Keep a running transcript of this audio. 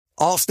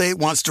Allstate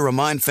wants to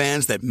remind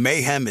fans that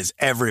mayhem is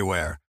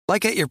everywhere,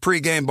 like at your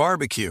pregame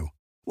barbecue.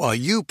 While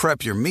you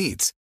prep your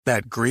meats,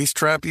 that grease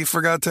trap you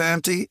forgot to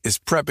empty is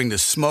prepping to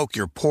smoke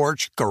your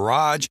porch,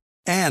 garage,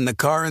 and the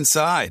car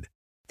inside.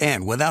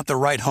 And without the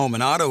right home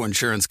and auto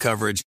insurance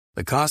coverage,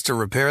 the cost to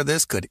repair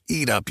this could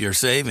eat up your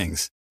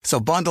savings. So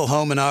bundle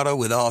home and auto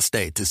with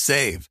Allstate to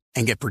save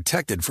and get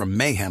protected from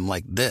mayhem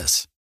like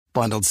this.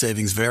 Bundled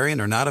savings vary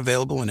and are not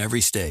available in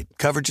every state.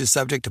 Coverage is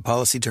subject to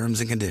policy terms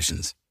and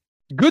conditions.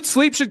 Good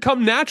sleep should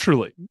come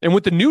naturally. And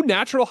with the new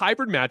Natural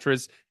Hybrid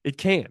mattress, it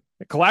can.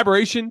 A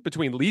collaboration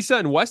between Lisa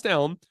and West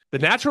Elm, the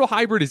Natural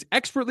Hybrid is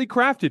expertly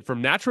crafted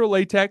from natural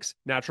latex,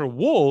 natural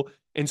wool,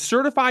 and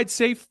certified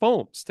safe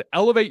foams to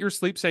elevate your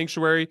sleep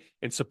sanctuary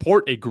and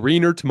support a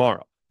greener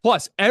tomorrow.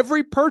 Plus,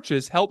 every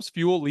purchase helps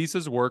fuel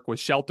Lisa's work with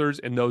shelters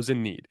and those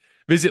in need.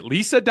 Visit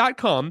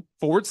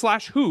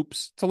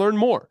lisa.com/hoops to learn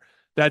more.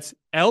 That's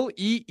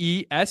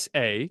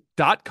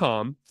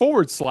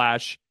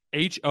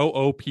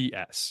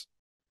LEESA.com/HOOPS.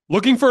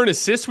 Looking for an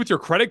assist with your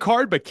credit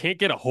card but can't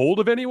get a hold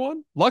of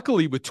anyone?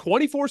 Luckily, with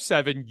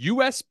 24/7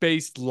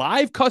 US-based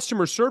live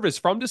customer service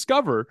from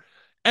Discover,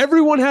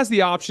 everyone has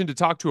the option to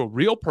talk to a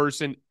real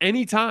person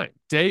anytime,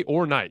 day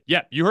or night.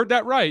 Yeah, you heard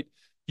that right.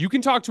 You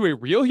can talk to a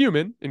real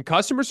human in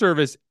customer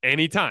service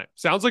anytime.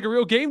 Sounds like a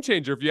real game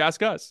changer if you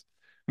ask us.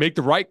 Make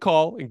the right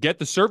call and get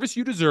the service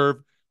you deserve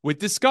with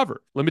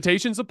Discover.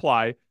 Limitations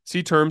apply.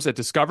 See terms at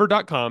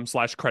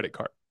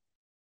discover.com/creditcard.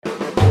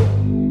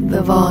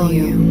 The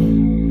Volume.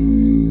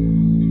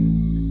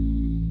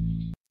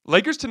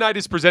 Lakers Tonight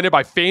is presented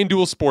by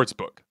FanDuel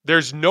Sportsbook.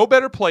 There's no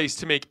better place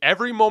to make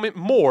every moment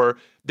more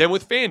than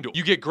with FanDuel.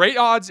 You get great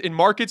odds in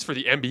markets for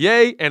the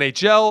NBA,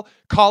 NHL,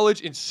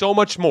 college, and so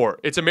much more.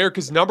 It's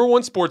America's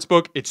 #1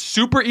 sportsbook. It's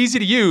super easy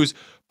to use.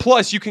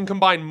 Plus, you can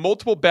combine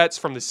multiple bets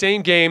from the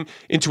same game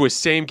into a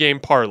same-game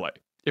parlay.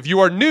 If you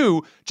are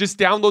new, just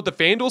download the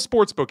FanDuel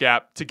Sportsbook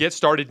app to get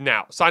started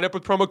now. Sign up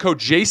with promo code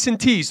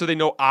JASONT so they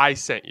know I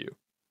sent you.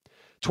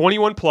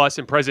 21 plus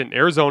and present in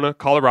Arizona,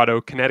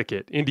 Colorado,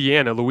 Connecticut,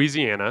 Indiana,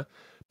 Louisiana,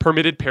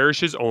 permitted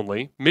parishes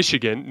only,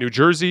 Michigan, New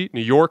Jersey, New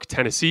York,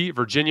 Tennessee,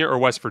 Virginia, or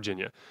West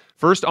Virginia.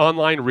 First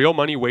online real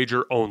money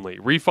wager only.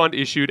 Refund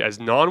issued as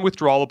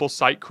non-withdrawable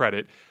site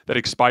credit that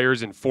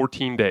expires in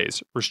 14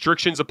 days.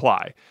 Restrictions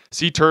apply.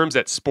 See terms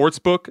at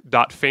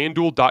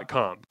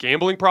sportsbook.fanduel.com.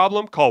 Gambling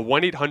problem? Call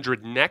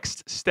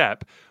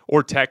 1-800-NEXT-STEP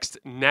or text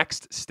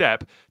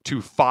NEXT-STEP to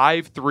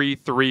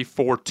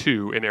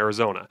 53342 in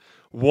Arizona.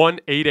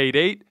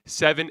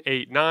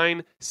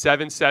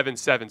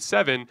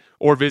 1-888-789-7777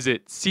 or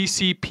visit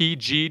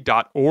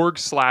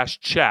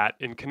ccpg.org/chat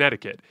in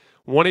Connecticut.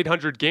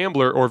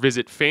 1-800-GAMBLER or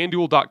visit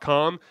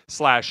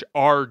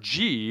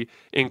fanduel.com/RG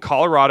in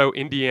Colorado,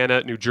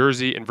 Indiana, New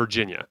Jersey, and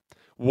Virginia.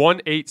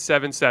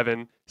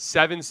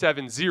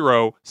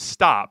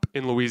 1-877-770-STOP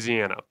in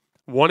Louisiana.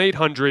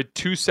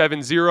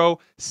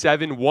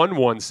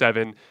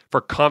 1-800-270-7117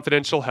 for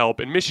confidential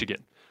help in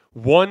Michigan.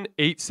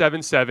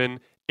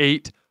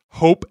 1-877-8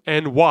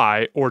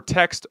 HOPE-NY or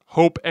text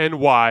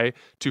HOPE-NY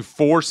to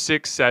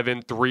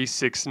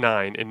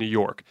 467-369 in New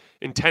York.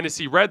 In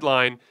Tennessee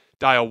Redline,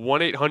 dial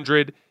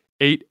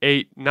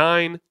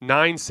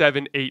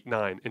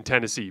 1-800-889-9789 in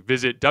Tennessee.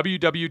 Visit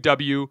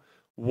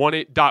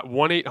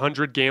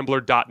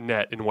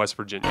www.1800gambler.net in West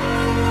Virginia.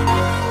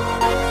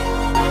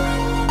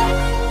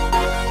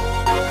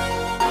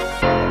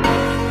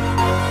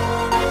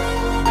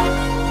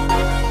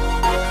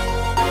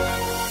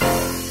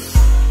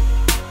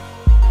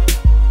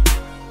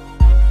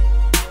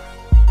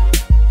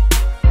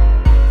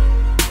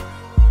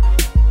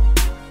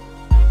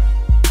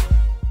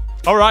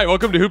 All right,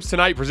 welcome to Hoops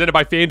Tonight, presented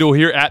by FanDuel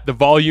here at The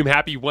Volume.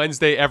 Happy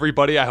Wednesday,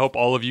 everybody. I hope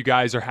all of you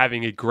guys are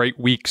having a great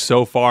week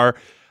so far.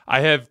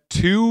 I have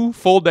 2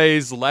 full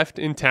days left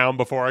in town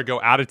before I go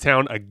out of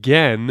town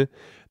again,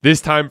 this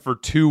time for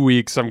 2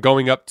 weeks. I'm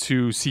going up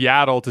to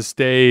Seattle to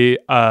stay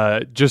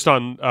just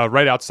on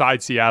right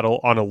outside Seattle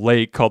on a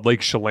lake called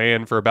Lake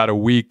Chelan for about a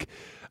week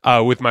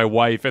with my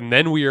wife. And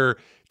then we are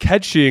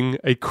catching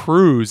a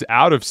cruise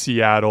out of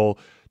Seattle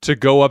to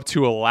go up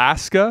to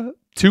Alaska.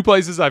 2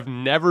 places I've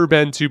never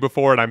been to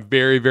before, and I'm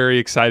very, very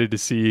excited to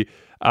see.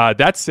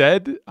 That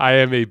said, I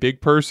am a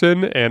big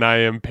person, and I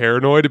am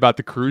paranoid about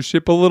the cruise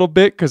ship a little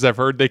bit because I've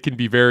heard they can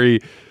be very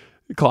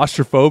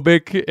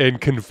claustrophobic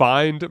and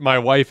confined. My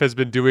wife has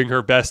been doing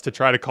her best to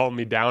try to calm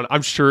me down.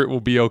 I'm sure it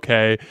will be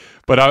okay,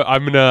 but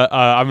I'm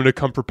gonna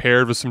come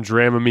prepared with some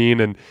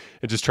Dramamine and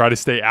just try to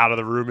stay out of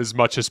the room as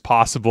much as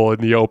possible in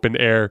the open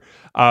air.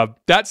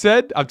 That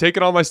said, I'm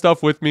taking all my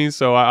stuff with me,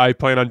 so I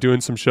plan on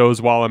doing some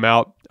shows while I'm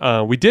out.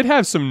 We did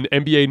have some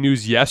NBA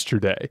news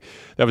yesterday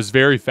that was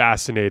very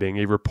fascinating.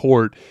 A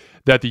report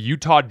that the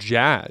Utah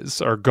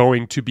Jazz are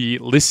going to be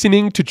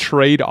listening to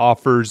trade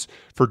offers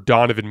for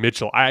Donovan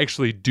Mitchell. I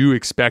actually do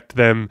expect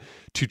them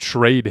to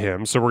trade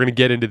him, so we're going to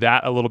get into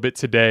that a little bit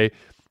today.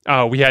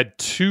 We had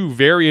 2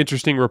 very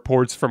interesting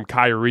reports from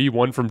Kyrie,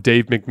 one from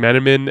Dave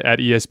McMenamin at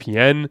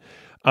ESPN,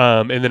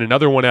 and then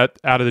another one out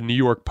of the New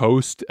York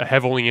Post,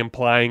 heavily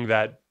implying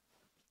that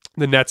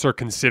the Nets are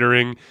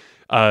considering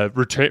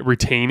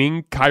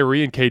retaining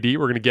Kyrie and KD.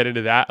 We're going to get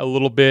into that a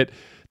little bit.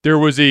 There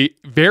was a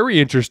very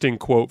interesting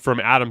quote from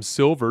Adam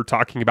Silver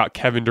talking about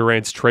Kevin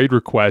Durant's trade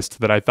request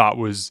that I thought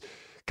was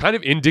kind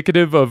of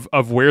indicative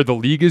of where the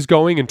league is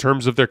going in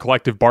terms of their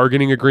collective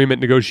bargaining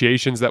agreement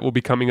negotiations that will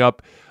be coming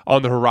up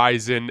on the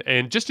horizon,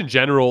 and just in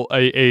general,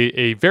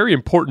 a very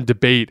important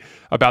debate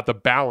about the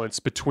balance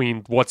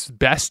between what's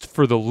best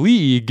for the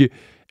league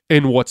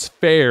and what's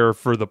fair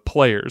for the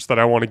players that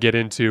I want to get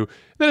into.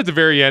 Then at the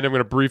very end, I'm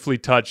going to briefly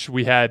touch,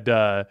 we had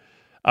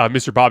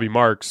Mr. Bobby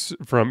Marks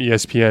from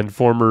ESPN,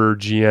 former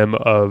GM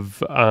of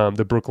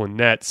the Brooklyn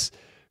Nets,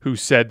 who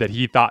said that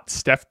he thought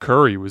Steph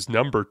Curry was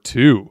number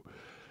 2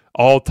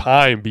 all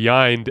time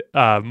behind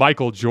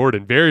Michael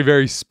Jordan. Very,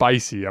 very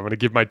spicy. I'm going to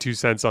give my 2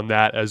 cents on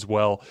that as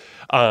well.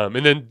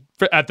 And then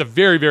at the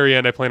very, very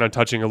end, I plan on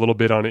touching a little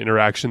bit on an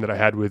interaction that I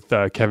had with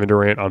Kevin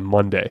Durant on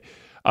Monday.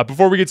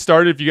 Before we get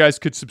started, if you guys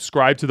could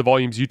subscribe to the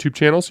Volumes YouTube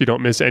channel so you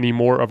don't miss any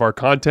more of our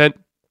content.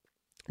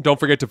 Don't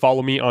forget to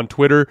follow me on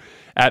Twitter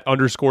at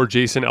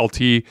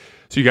 _JasonLT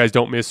so you guys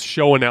don't miss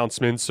show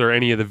announcements or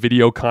any of the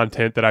video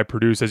content that I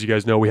produce. As you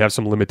guys know, we have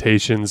some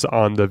limitations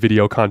on the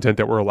video content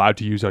that we're allowed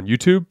to use on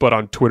YouTube, but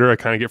on Twitter, I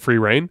kind of get free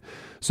reign.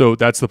 So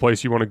that's the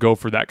place you want to go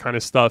for that kind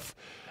of stuff.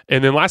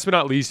 And then last but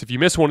not least, if you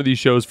miss one of these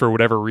shows for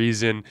whatever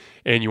reason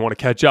and you want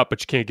to catch up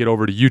but you can't get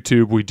over to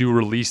YouTube, we do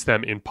release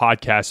them in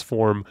podcast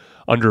form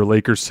under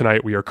Lakers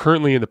Tonight. We are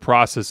currently in the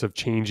process of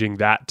changing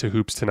that to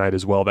Hoops Tonight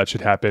as well. That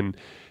should happen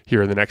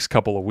here in the next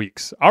couple of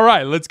weeks. All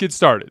right, let's get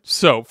started.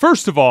 So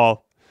first of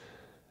all,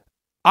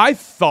 I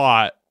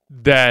thought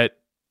that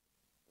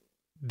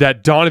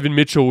Donovan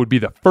Mitchell would be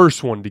the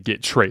first one to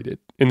get traded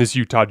in this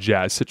Utah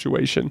Jazz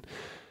situation.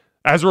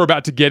 As we're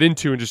about to get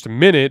into in just a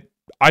minute,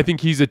 I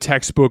think he's a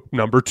textbook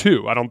number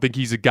 2. I don't think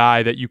he's a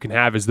guy that you can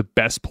have as the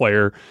best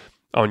player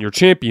on your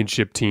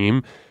championship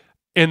team.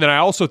 And then I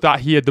also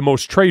thought he had the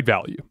most trade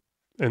value.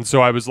 And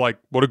so I was like,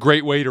 what a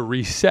great way to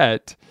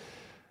reset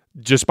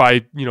just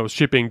by,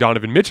 shipping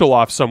Donovan Mitchell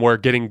off somewhere,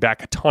 getting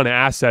back a ton of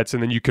assets,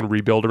 and then you can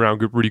rebuild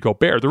around Rudy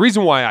Gobert. The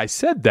reason why I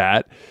said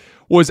that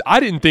was I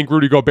didn't think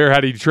Rudy Gobert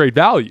had any trade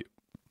value.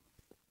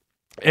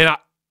 And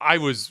I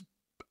was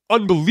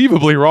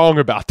unbelievably wrong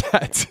about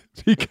that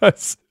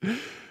because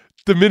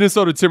the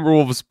Minnesota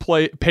Timberwolves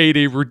paid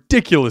a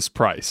ridiculous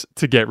price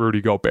to get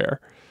Rudy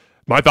Gobert.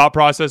 My thought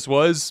process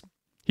was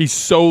he's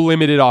so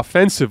limited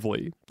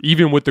offensively,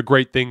 even with the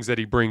great things that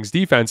he brings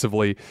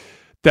defensively,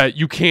 that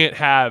you can't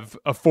have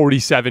a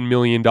 $47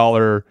 million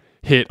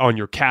hit on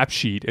your cap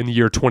sheet in the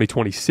year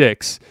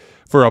 2026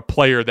 for a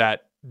player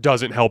that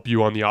doesn't help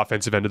you on the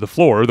offensive end of the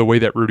floor the way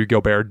that Rudy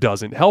Gobert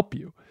doesn't help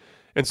you.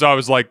 And so I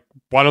was like,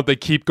 why don't they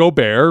keep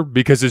Gobert?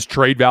 Because his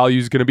trade value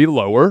is going to be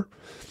lower.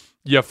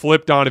 You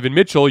flip Donovan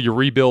Mitchell, you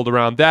rebuild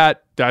around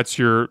that. That's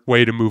your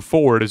way to move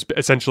forward, is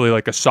essentially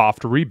like a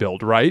soft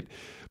rebuild, right?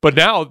 But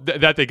now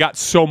that they got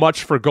so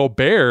much for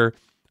Gobert,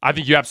 I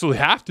think you absolutely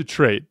have to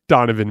trade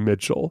Donovan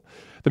Mitchell.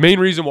 The main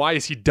reason why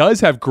is he does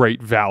have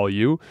great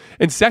value.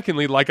 And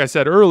secondly, like I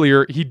said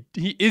earlier, he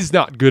is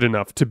not good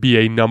enough to be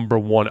a number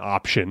 1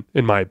 option,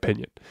 in my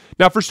opinion.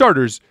 Now, for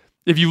starters,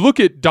 if you look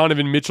at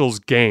Donovan Mitchell's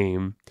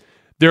game,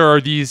 there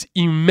are these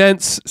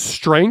immense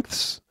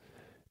strengths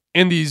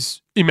and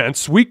these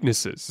immense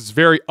weaknesses. It's a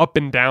very up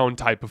and down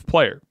type of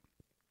player.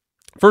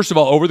 First of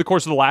all, over the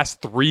course of the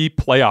last 3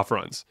 playoff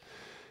runs,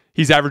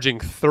 he's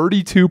averaging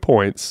 32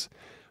 points,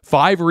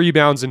 5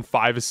 rebounds, and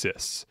 5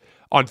 assists.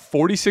 On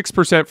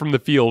 46% from the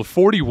field,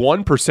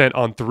 41%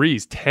 on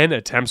threes, 10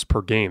 attempts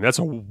per game. That's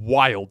a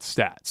wild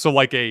stat. So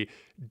like a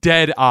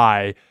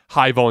dead-eye,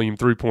 high-volume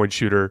three-point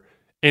shooter,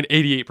 and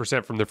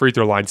 88% from the free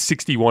throw line,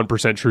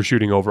 61% true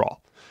shooting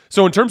overall.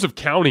 So in terms of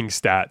counting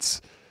stats,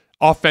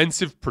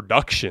 offensive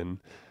production,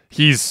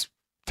 he's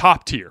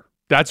top tier.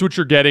 That's what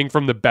you're getting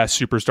from the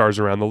best superstars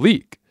around the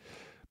league.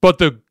 But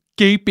the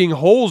gaping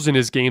holes in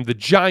his game, the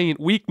giant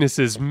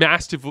weaknesses,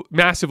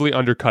 massively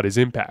undercut his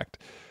impact.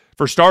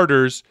 For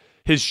starters,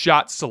 his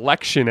shot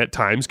selection at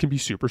times can be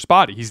super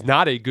spotty. He's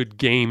not a good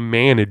game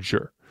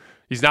manager.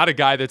 He's not a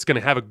guy that's going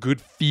to have a good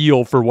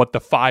feel for what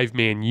the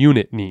 5-man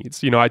unit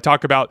needs. I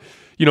talk about,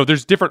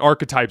 there's different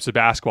archetypes of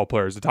basketball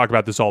players. I talk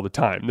about this all the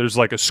time. There's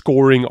like a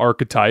scoring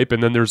archetype,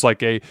 and then there's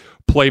like a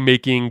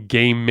playmaking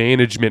game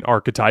management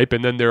archetype,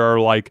 and then there are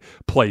like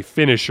play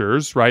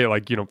finishers, right?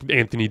 Like,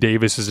 Anthony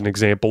Davis is an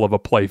example of a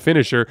play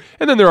finisher.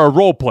 And then there are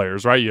role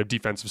players, right? You have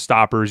defensive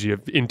stoppers, you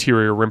have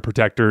interior rim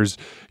protectors,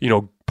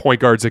 point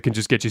guards that can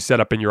just get you set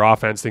up in your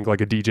offense, think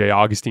like a DJ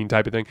Augustine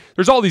type of thing.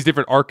 There's all these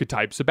different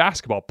archetypes of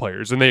basketball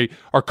players, and they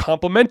are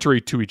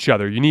complementary to each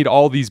other. You need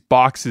all these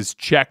boxes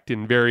checked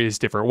in various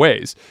different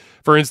ways.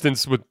 For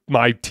instance, with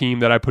my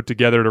team that I put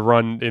together to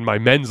run in my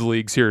men's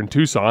leagues here in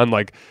Tucson,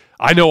 like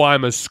I know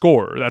I'm a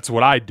scorer. That's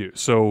what I do.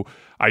 So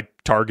I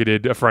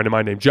targeted a friend of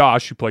mine named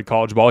Josh who played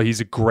college ball.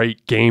 He's a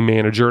great game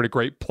manager and a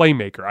great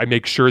playmaker. I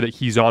make sure that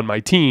he's on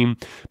my team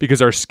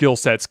because our skill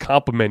sets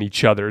complement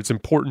each other. It's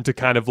important to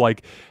kind of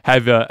like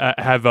have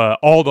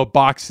all the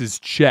boxes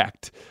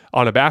checked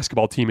on a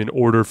basketball team in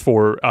order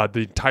for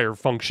the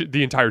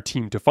entire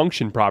team to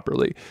function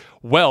properly.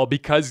 Well,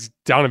 because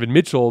Donovan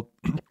Mitchell,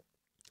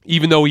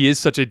 even though he is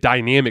such a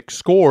dynamic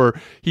scorer,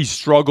 he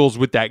struggles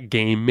with that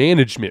game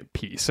management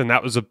piece. And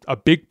that was a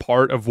big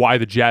part of why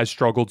the Jazz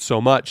struggled so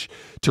much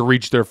to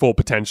reach their full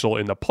potential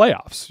in the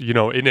playoffs. You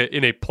know, in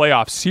a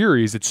playoff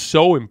series, it's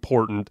so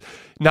important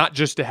not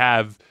just to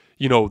have,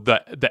 you know,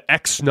 the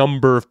X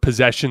number of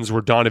possessions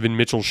where Donovan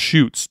Mitchell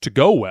shoots to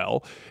go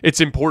well. It's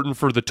important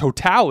for the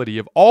totality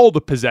of all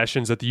the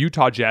possessions that the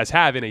Utah Jazz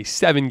have in a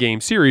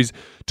 7-game series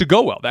to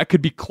go well. That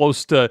could be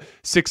close to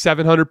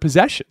 600-700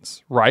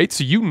 possessions, right?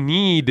 So you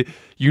need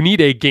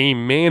a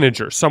game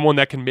manager, someone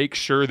that can make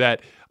sure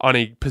that on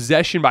a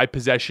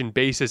possession-by-possession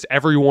basis,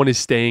 everyone is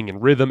staying in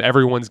rhythm,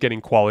 everyone's getting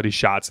quality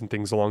shots and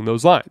things along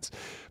those lines.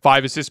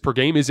 5 assists per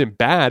game isn't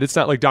bad. It's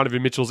not like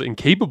Donovan Mitchell's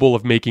incapable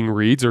of making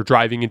reads or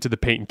driving into the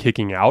paint and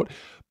kicking out,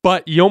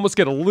 but you almost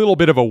get a little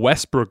bit of a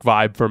Westbrook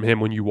vibe from him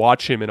when you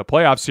watch him in a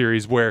playoff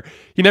series where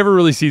he never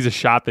really sees a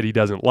shot that he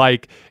doesn't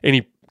like,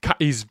 and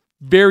he's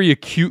very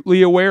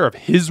acutely aware of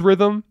his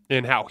rhythm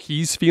and how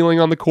he's feeling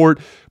on the court,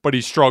 but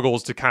he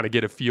struggles to kind of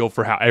get a feel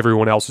for how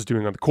everyone else is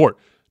doing on the court.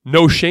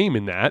 No shame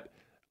in that.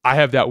 I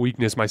have that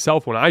weakness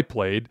myself when I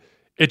played.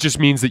 It just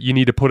means that you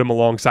need to put him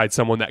alongside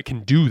someone that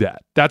can do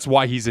that. That's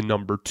why he's a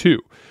number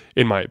 2,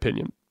 in my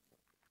opinion.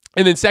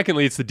 And then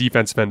secondly, it's the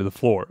defensive end of the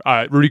floor.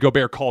 Rudy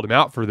Gobert called him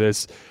out for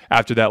this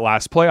after that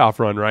last playoff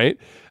run, right?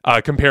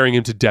 Comparing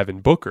him to Devin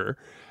Booker.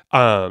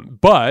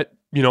 But,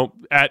 you know,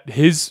 at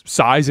his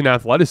size and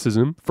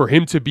athleticism, for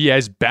him to be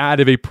as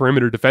bad of a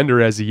perimeter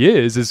defender as he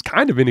is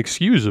kind of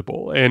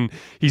inexcusable. And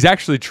he's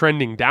actually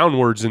trending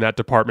downwards in that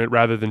department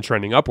rather than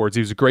trending upwards. He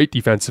was a great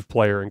defensive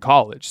player in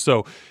college.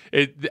 So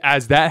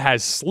as that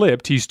has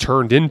slipped, he's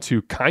turned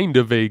into kind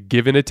of a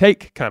give and a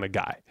take kind of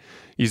guy.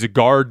 He's a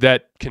guard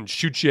that can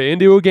shoot you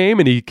into a game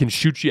and he can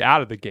shoot you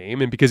out of the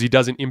game. And because he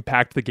doesn't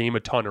impact the game a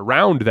ton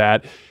around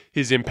that,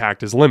 his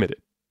impact is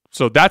limited.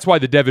 So that's why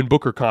the Devin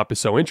Booker comp is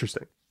so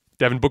interesting.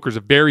 Devin Booker's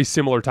a very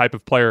similar type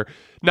of player,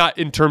 not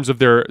in terms of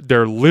their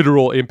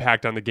literal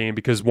impact on the game,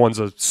 because one's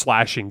a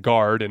slashing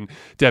guard and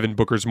Devin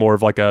Booker's more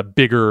of like a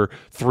bigger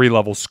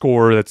 3-level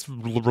scorer that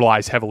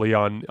relies heavily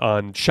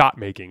on shot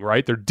making,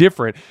 right? They're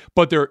different,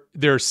 but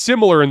they're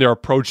similar in their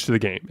approach to the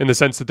game in the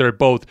sense that they're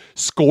both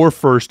score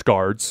first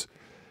guards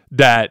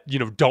that, you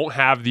know, don't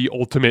have the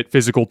ultimate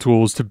physical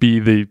tools to be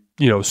the,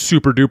 you know,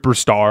 super duper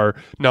star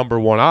number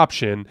 1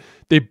 option.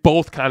 They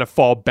both kind of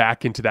fall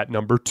back into that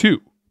number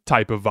 2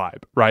 type of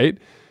vibe, right?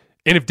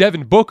 And if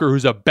Devin Booker,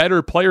 who's a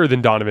better player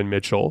than Donovan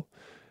Mitchell,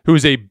 who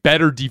is a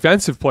better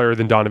defensive player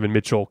than Donovan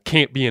Mitchell,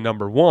 can't be a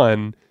number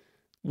 1,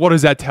 what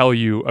does that tell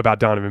you about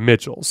Donovan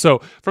Mitchell?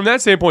 So from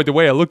that standpoint, the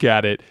way I look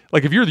at it,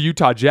 like if you're the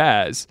Utah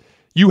Jazz,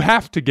 you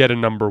have to get a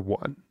number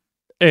 1.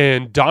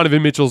 And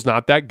Donovan Mitchell's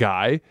not that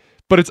guy,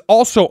 but it's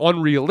also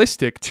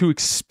unrealistic to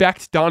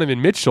expect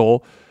Donovan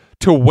Mitchell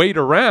to wait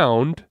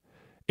around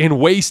and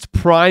waste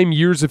prime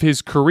years of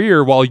his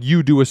career while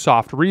you do a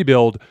soft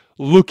rebuild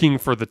looking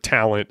for the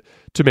talent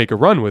to make a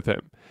run with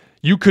him.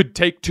 You could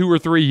take 2 or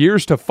 3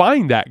 years to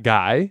find that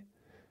guy,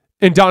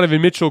 and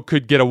Donovan Mitchell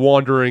could get a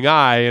wandering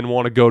eye and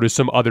want to go to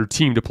some other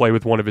team to play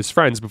with one of his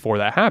friends before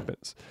that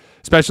happens,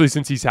 especially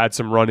since he's had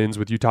some run-ins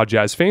with Utah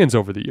Jazz fans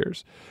over the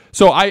years.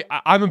 So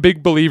I'm a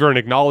big believer in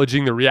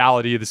acknowledging the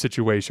reality of the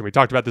situation. We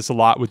talked about this a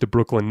lot with the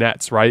Brooklyn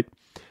Nets, right?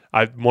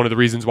 One of the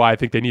reasons why I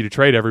think they need to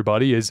trade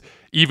everybody is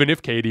even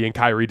if KD and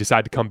Kyrie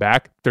decide to come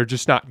back, they're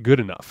just not good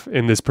enough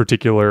in this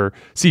particular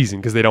season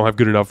because they don't have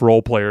good enough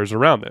role players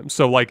around them.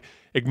 So, like,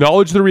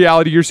 acknowledge the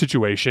reality of your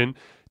situation.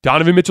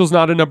 Donovan Mitchell's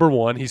not a number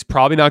 1. He's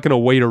probably not going to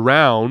wait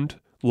around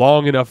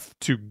long enough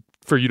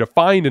for you to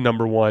find a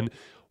number 1.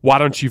 Why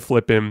don't you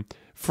flip him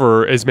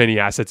for as many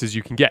assets as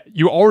you can get?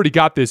 You already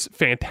got this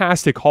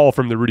fantastic haul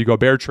from the Rudy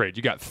Gobert trade.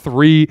 You got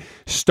 3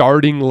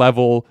 starting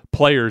level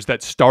players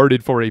that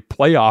started for a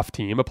playoff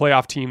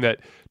team that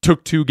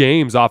took 2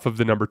 games off of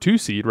the number 2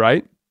 seed,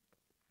 right?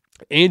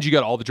 And you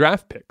got all the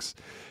draft picks.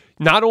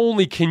 Not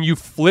only can you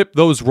flip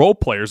those role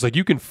players, like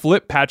you can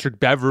flip Patrick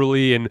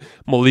Beverley and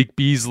Malik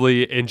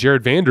Beasley and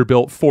Jared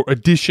Vanderbilt for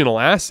additional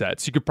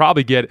assets. You could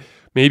probably get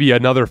maybe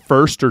another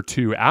first or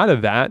 2 out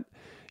of that.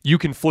 You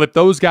can flip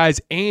those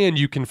guys and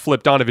you can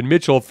flip Donovan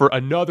Mitchell for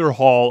another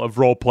haul of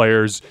role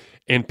players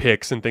and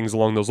picks and things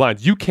along those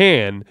lines. You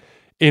can,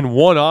 in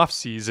one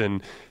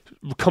offseason,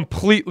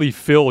 completely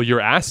fill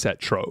your asset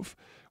trove,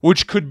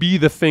 which could be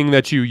the thing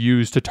that you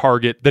use to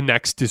target the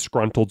next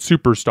disgruntled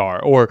superstar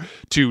or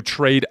to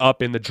trade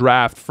up in the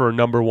draft for a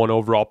number 1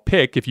 overall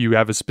pick if you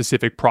have a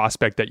specific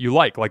prospect that you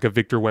like a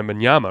Victor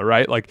Wembanyama,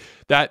 right? Like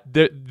that,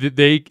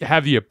 they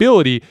have the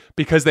ability,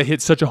 because they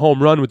hit such a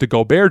home run with the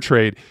Gobert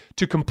trade,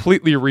 to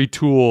completely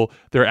retool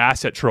their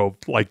asset trove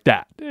like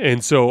that.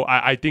 And so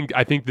I think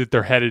that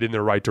they're headed in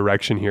the right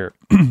direction here.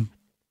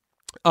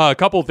 A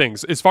couple of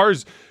things. As far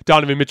as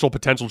Donovan Mitchell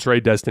potential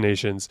trade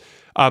destinations,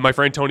 my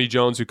friend Tony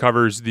Jones, who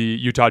covers the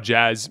Utah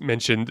Jazz,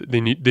 mentioned the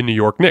New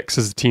York Knicks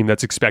as a team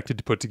that's expected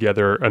to put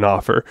together an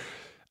offer.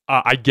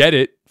 I get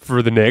it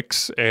for the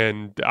Knicks,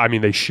 and I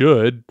mean, they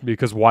should,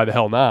 because why the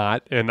hell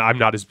not? And I'm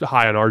not as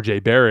high on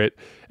RJ Barrett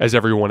as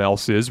everyone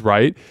else is,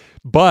 right?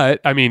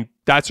 But, I mean,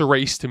 that's a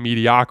race to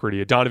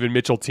mediocrity. A Donovan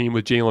Mitchell team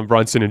with Jalen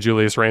Brunson and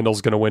Julius Randle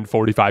is going to win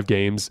 45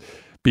 games,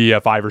 be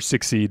a 5 or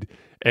 6 seed,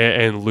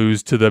 and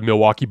lose to the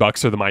Milwaukee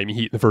Bucks or the Miami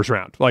Heat in the first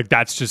round. Like,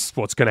 that's just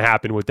what's going to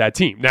happen with that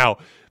team. Now,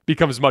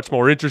 becomes much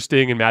more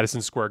interesting in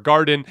Madison Square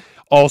Garden.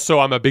 Also,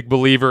 I'm a big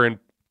believer in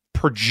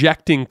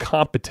projecting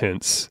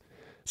competence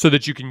so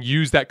that you can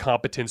use that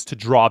competence to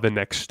draw the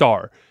next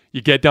star.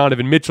 You get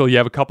Donovan Mitchell, you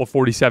have a couple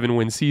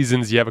 47-win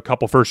seasons, you have a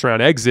couple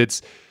first-round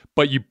exits,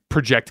 but you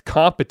project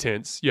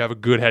competence. You have a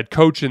good head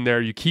coach in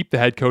there. You keep the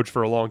head coach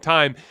for a long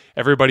time.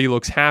 Everybody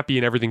looks happy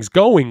and everything's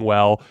going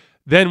well.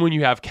 Then when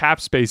you have cap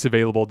space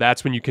available,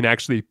 that's when you can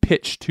actually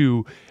pitch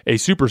to a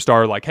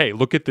superstar like, hey,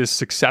 look at this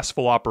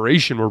successful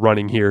operation we're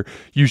running here.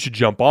 You should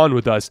jump on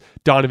with us.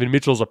 Donovan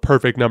Mitchell's a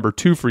perfect number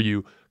 2 for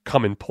you.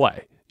 Come and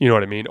play. You know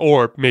what I mean?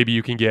 Or maybe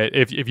you can get,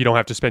 if you don't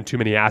have to spend too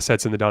many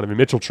assets in the Donovan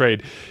Mitchell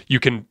trade, you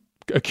can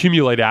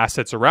accumulate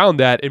assets around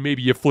that, and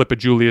maybe you flip a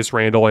Julius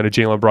Randle and a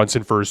Jalen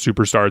Brunson for a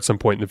superstar at some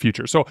point in the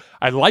future. So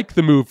I like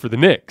the move for the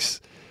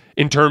Knicks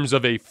in terms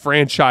of a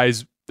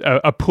franchise,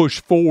 a push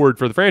forward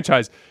for the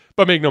franchise,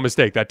 but make no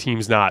mistake, that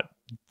team's not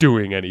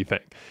doing anything.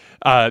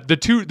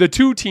 The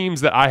two teams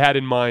that I had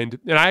in mind,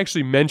 and I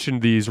actually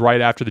mentioned these right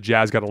after the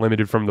Jazz got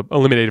eliminated from the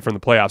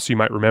playoffs, so you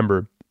might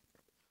remember.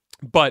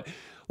 But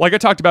like I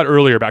talked about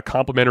earlier about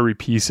complementary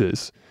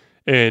pieces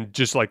and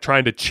just like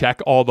trying to check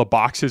all the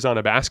boxes on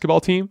a basketball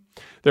team,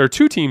 there are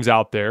two teams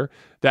out there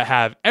that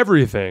have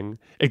everything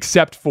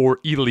except for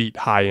elite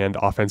high-end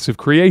offensive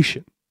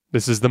creation.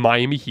 This is the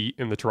Miami Heat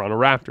and the Toronto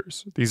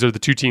Raptors. These are the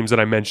two teams that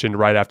I mentioned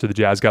right after the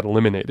Jazz got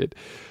eliminated.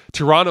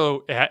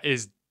 Toronto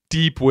is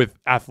deep with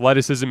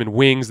athleticism and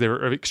wings.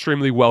 They're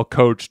extremely well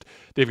coached.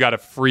 They've got a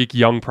freak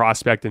young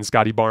prospect in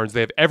Scotty Barnes.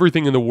 They have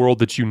everything in the world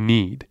that you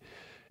need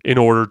in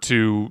order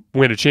to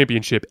win a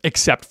championship,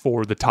 except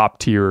for the top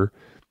tier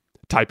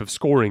type of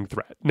scoring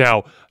threat.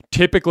 Now,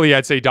 typically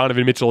I'd say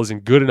Donovan Mitchell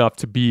isn't good enough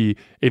to be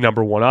a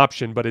number 1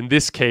 option, but in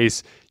this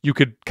case, you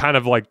could kind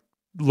of like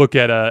look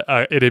at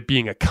it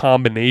being a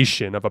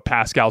combination of a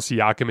Pascal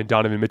Siakam and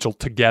Donovan Mitchell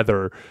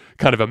together,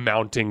 kind of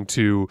amounting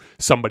to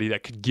somebody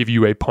that could give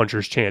you a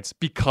puncher's chance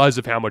because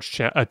of how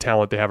much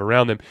talent they have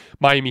around them.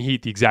 Miami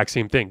Heat, the exact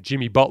same thing.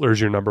 Jimmy Butler's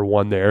your number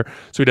 1 there,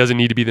 so he doesn't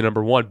need to be the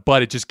number 1,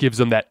 but it just gives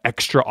them that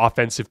extra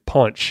offensive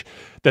punch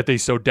that they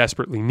so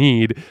desperately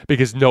need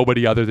because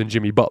nobody other than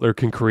Jimmy Butler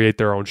can create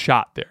their own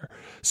shot there.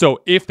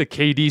 So if the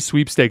KD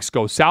sweepstakes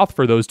go south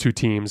for those two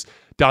teams,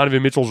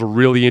 Donovan Mitchell's a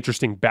really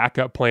interesting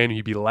backup plan.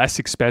 He'd be less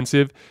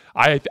expensive.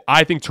 I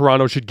think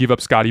Toronto should give up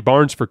Scotty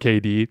Barnes for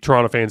KD.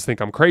 Toronto fans think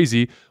I'm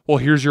crazy. Well,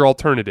 here's your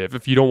alternative.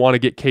 If you don't want to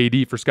get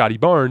KD for Scotty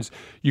Barnes,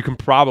 you can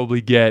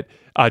probably get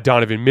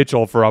Donovan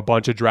Mitchell for a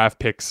bunch of draft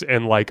picks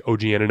and like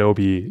OG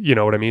Anunoby. You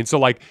know what I mean? So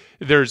like,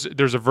 there's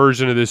a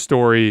version of this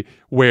story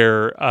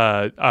where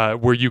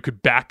you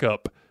could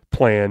backup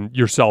plan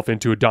yourself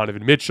into a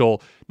Donovan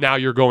Mitchell. Now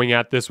you're going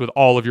at this with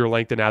all of your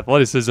length and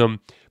athleticism,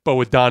 but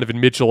with Donovan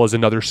Mitchell as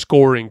another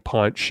scoring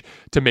punch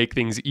to make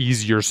things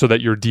easier so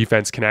that your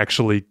defense can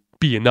actually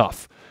be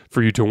enough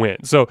for you to win.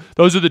 So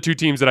those are the two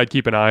teams that I'd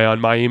keep an eye on,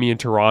 Miami and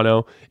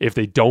Toronto. If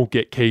they don't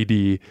get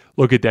KD,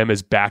 look at them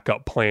as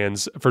backup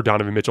plans for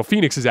Donovan Mitchell.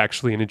 Phoenix is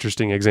actually an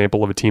interesting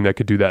example of a team that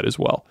could do that as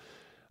well.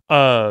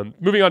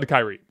 Moving on to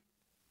Kyrie.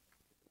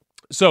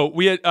 So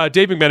we had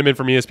Dave McMenamin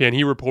from ESPN.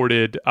 He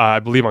reported, I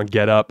believe on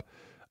Get Up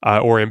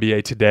or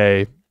NBA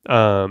Today.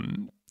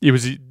 It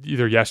was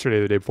either yesterday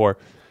or the day before.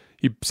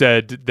 He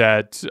said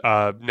that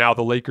now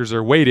the Lakers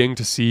are waiting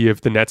to see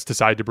if the Nets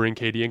decide to bring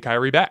KD and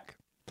Kyrie back.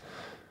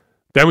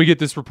 Then we get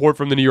this report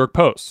from the New York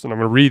Post, and I'm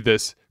going to read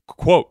this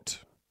quote.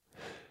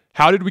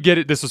 How did we get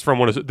it? This is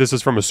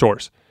from a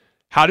source.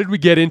 How did we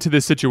get into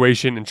this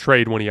situation and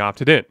trade when he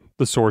opted in?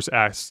 The source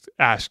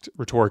asked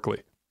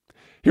rhetorically.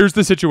 Here's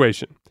the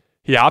situation.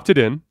 He opted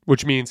in,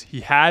 which means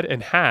he had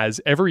and has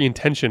every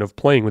intention of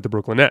playing with the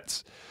Brooklyn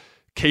Nets.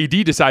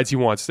 KD decides he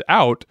wants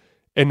out,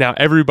 and now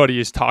everybody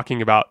is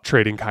talking about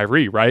trading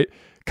Kyrie, right?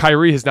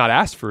 Kyrie has not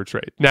asked for a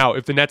trade. Now,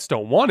 if the Nets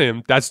don't want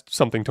him, that's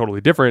something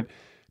totally different.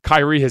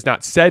 Kyrie has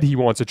not said he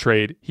wants a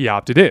trade. He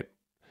opted in.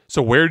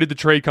 So where did the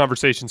trade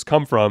conversations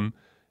come from?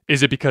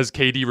 Is it because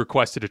KD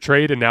requested a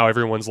trade and now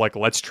everyone's like,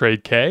 let's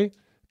trade K?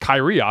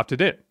 Kyrie opted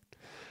in.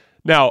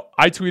 Now,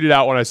 I tweeted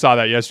out when I saw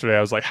that yesterday,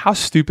 I was like, how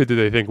stupid do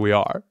they think we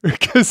are?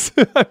 Because,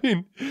 I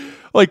mean,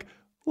 like,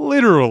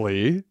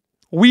 literally,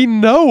 we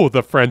know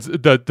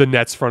the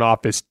Nets front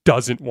office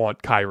doesn't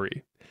want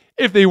Kyrie.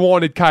 If they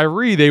wanted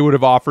Kyrie, they would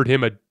have offered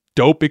him a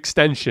dope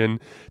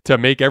extension to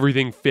make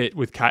everything fit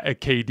with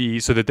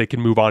KD so that they can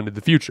move on to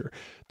the future.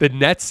 The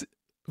Nets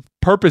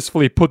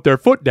purposefully put their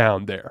foot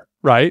down there,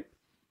 right?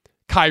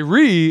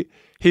 Kyrie,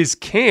 his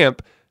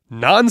camp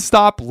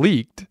nonstop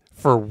leaked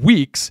for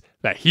weeks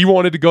that he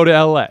wanted to go to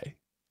LA.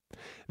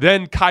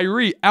 Then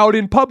Kyrie out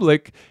in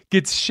public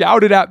gets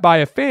shouted at by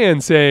a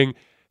fan saying,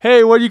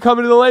 "Hey, when are you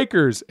coming to the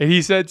Lakers?" And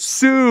he said,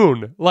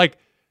 "Soon." Like,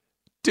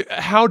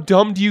 how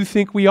dumb do you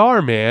think we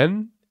are,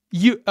 man?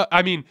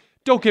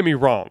 Don't get me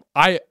wrong.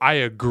 I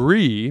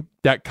agree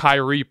that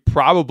Kyrie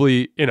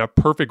probably in a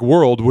perfect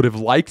world would have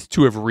liked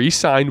to have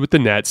re-signed with the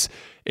Nets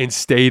and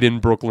stayed in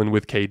Brooklyn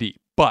with KD.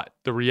 But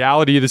the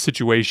reality of the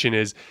situation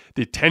is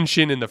the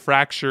tension and the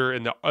fracture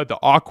and the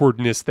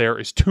awkwardness there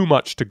is too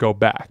much to go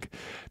back.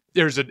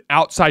 There's an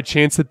outside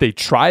chance that they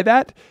try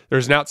that.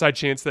 There's an outside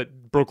chance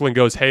that Brooklyn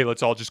goes, "Hey,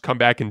 let's all just come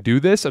back and do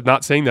this." I'm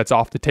not saying that's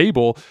off the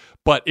table,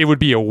 but it would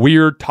be a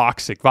weird,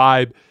 toxic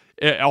vibe.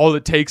 All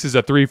it takes is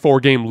a 3-4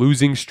 game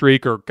losing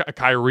streak or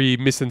Kyrie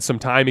missing some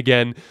time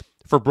again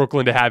for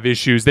Brooklyn to have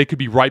issues. They could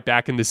be right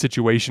back in the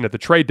situation at the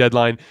trade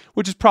deadline,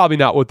 which is probably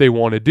not what they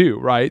want to do,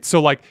 right?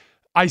 So, like,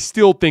 I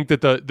still think that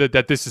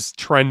that this is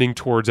trending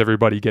towards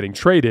everybody getting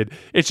traded.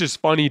 It's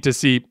just funny to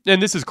see,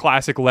 and this is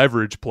classic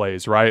leverage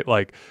plays, right?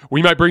 Like,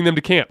 we might bring them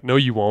to camp. No,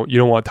 you won't. You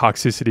don't want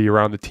toxicity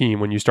around the team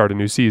when you start a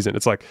new season.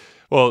 It's like,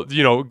 well,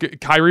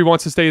 Kyrie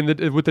wants to stay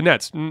with the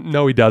Nets.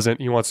 No, he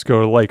doesn't. He wants to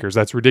go to the Lakers.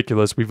 That's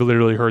ridiculous. We've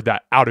literally heard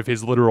that out of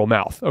his literal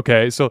mouth.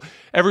 Okay, so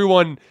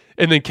everyone.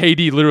 And then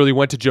KD literally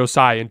went to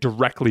Josiah and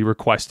directly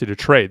requested a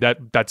trade.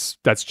 That's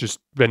just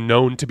been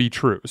known to be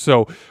true.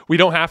 So we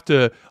don't have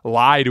to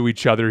lie to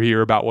each other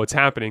here about what's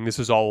happening. This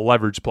is all a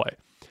leverage play.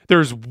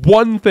 There's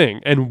one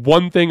thing and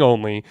one thing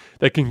only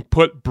that can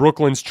put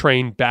Brooklyn's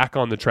train back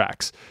on the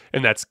tracks,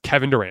 and that's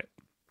Kevin Durant.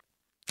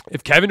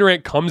 If Kevin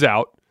Durant comes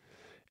out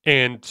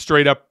and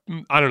straight up,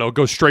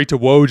 goes straight to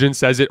Woj and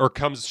says it, or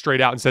comes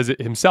straight out and says it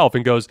himself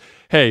and goes,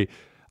 "Hey,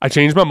 I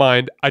changed my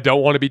mind. I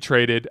don't want to be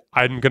traded.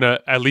 I'm going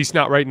to, at least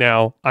not right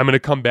now, I'm going to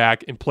come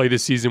back and play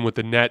this season with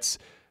the Nets.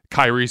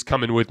 Kyrie's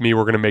coming with me.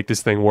 We're going to make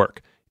this thing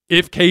work."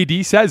 If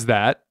KD says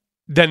that,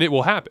 then it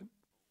will happen.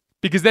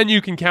 Because then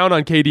you can count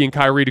on KD and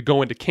Kyrie to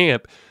go into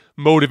camp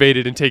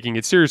motivated and taking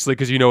it seriously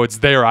because it's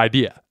their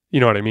idea. You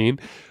know what I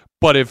mean?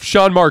 But if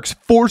Sean Marks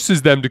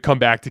forces them to come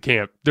back to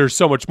camp, there's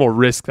so much more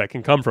risk that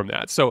can come from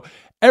that. So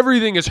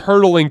everything is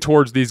hurtling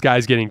towards these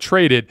guys getting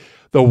traded.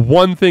 The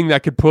one thing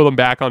that could pull them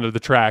back onto the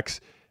tracks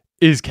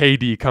is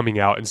KD coming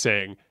out and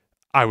saying,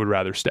 "I would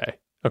rather stay."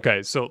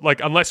 Okay, so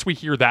unless we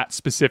hear that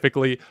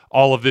specifically,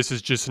 all of this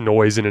is just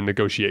noise in a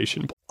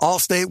negotiation.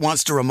 Allstate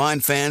wants to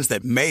remind fans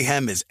that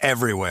mayhem is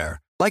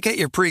everywhere, like at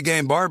your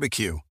pregame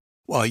barbecue.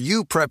 While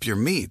you prep your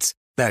meats,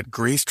 that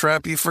grease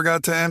trap you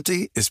forgot to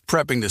empty is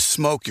prepping to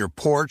smoke your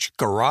porch,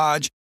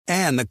 garage,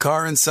 and the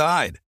car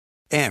inside.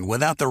 And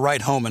without the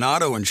right home and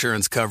auto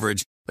insurance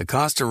coverage, the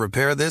cost to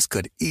repair this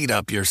could eat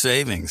up your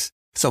savings.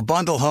 So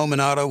bundle home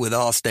and auto with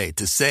Allstate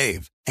to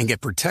save and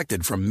get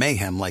protected from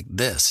mayhem like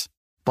this.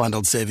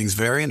 Bundled savings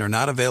vary and are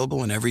not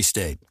available in every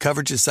state.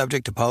 Coverage is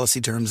subject to policy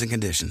terms and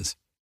conditions.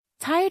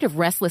 Tired of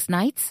restless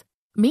nights?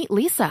 Meet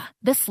Lisa,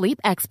 the sleep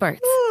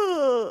experts.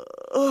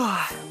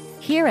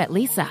 Here at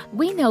Lisa,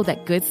 we know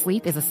that good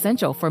sleep is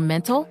essential for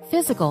mental,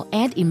 physical,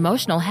 and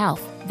emotional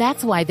health.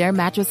 That's why their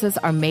mattresses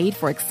are made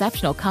for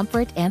exceptional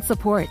comfort and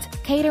support,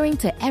 catering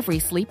to every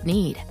sleep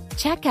need.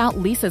 Check out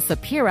Lisa's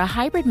Sapira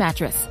Hybrid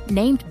Mattress,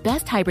 named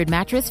Best Hybrid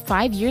Mattress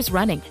 5 years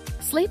running.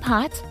 Sleep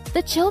hot?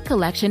 The Chill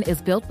Collection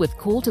is built with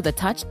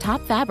cool-to-the-touch top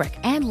fabric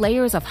and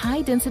layers of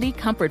high-density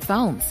comfort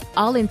foams,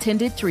 all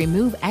intended to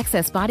remove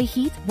excess body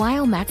heat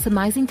while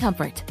maximizing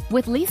comfort.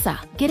 With Lisa,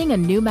 getting a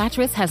new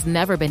mattress has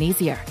never been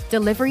easier.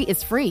 Delivery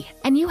is free,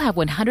 and you have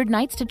 100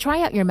 nights to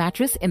try out your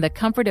mattress in the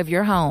comfort of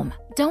your home.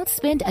 Don't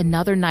spend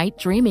another night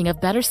dreaming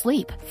of better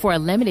sleep. For a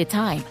limited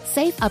time,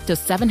 save up to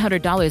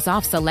 $700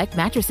 off select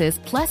mattresses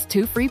plus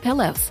 2 free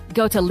pillows.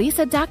 Go to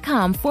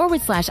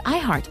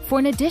lisa.com/iHeart for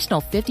an additional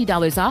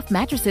 $50 off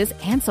mattresses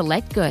and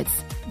select goods.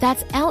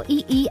 That's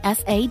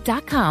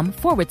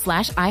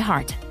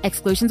LEESA.com/iHeart.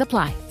 Exclusions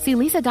apply. See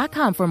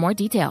lisa.com for more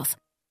details.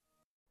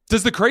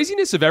 Does the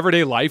craziness of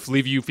everyday life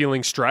leave you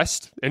feeling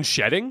stressed and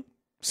shedding?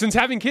 Since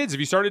having kids, have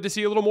you started to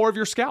see a little more of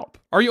your scalp?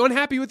 Are you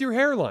unhappy with your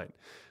hairline?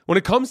 When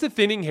it comes to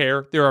thinning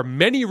hair, there are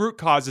many root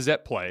causes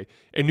at play,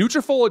 and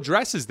Nutrafol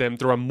addresses them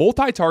through a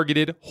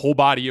multi-targeted,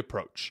 whole-body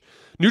approach.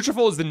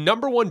 Nutrafol is the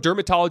 #1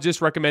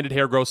 dermatologist-recommended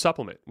hair growth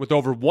supplement, with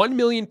over 1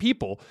 million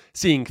people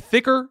seeing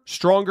thicker,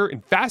 stronger,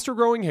 and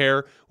faster-growing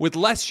hair with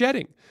less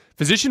shedding.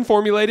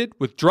 Physician-formulated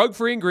with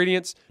drug-free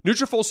ingredients,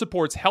 Nutrafol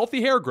supports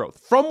healthy hair growth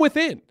from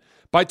within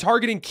by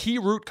targeting key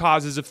root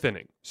causes of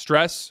thinning: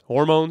 stress,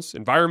 hormones,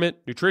 environment,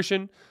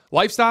 nutrition,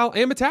 lifestyle,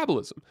 and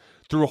metabolism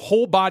through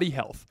whole-body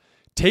health.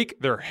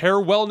 Take their hair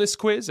wellness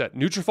quiz at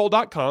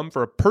Nutrafol.com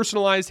for a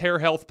personalized hair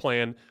health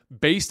plan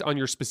based on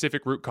your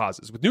specific root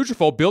causes. With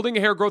Nutrafol, building a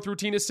hair growth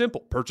routine is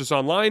simple. Purchase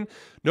online,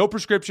 no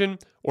prescription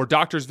or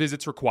doctor's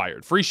visits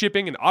required. Free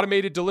shipping and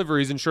automated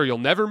deliveries ensure you'll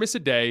never miss a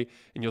day,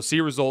 and you'll see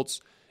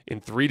results in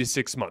 3 to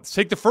 6 months.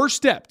 Take the first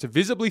step to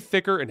visibly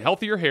thicker and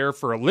healthier hair.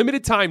 For a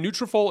limited time,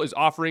 Nutrafol is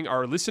offering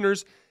our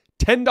listeners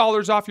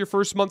 $10 off your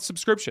first month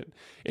subscription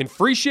and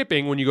free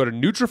shipping when you go to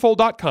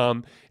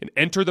Nutrafol.com and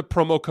enter the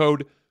promo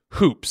code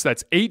HOOPS.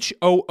 That's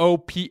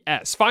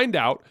HOOPS. Find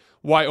out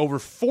why over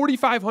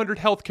 4,500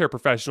 healthcare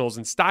professionals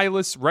and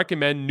stylists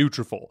recommend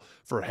Nutrafol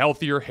for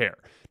healthier hair.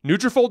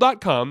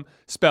 Nutrafol.com,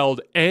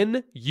 spelled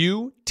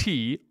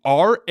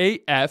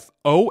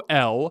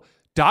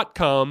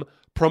Nutrafol.com,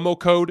 promo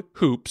code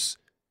HOOPS,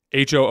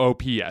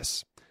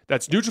 HOOPS.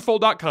 That's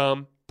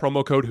Nutrafol.com,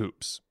 promo code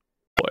HOOPS.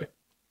 Boy.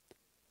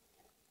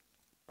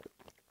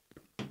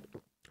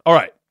 All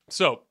right,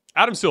 so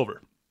Adam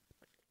Silver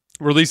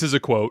releases a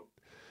quote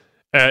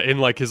in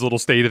like his little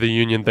State of the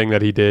Union thing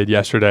that he did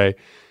yesterday,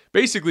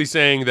 basically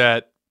saying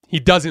that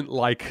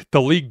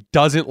the league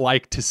doesn't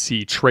like to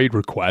see trade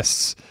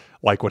requests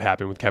like what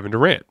happened with Kevin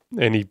Durant.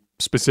 And he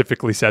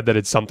specifically said that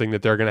it's something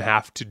that they're going to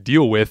have to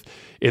deal with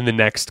in the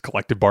next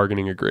collective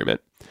bargaining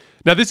agreement.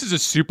 Now, this is a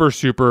super,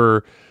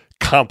 super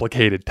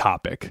complicated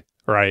topic,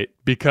 right?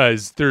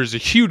 Because there's a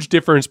huge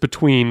difference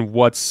between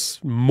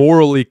what's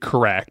morally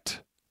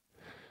correct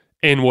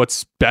and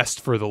what's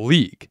best for the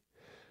league.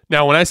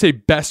 Now, when I say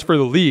best for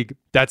the league,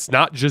 that's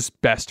not just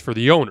best for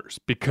the owners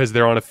because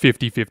they're on a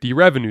 50-50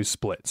 revenue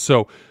split.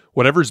 So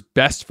whatever's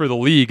best for the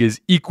league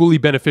is equally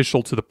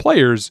beneficial to the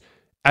players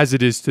as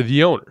it is to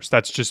the owners.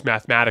 That's just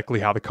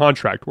mathematically how the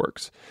contract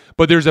works.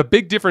 But there's a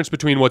big difference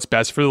between what's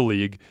best for the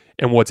league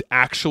and what's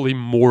actually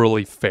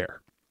morally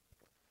fair.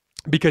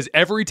 Because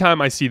every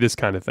time I see this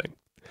kind of thing,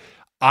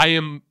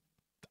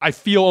 I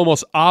feel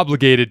almost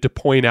obligated to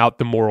point out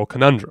the moral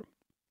conundrum.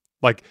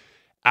 Like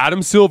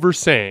Adam Silver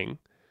saying,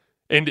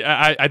 and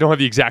I don't have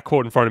the exact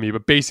quote in front of me,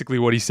 but basically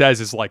what he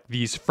says is like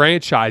these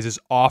franchises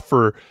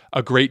offer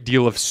a great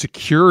deal of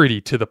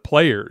security to the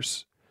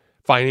players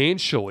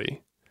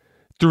financially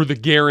through the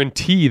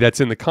guarantee that's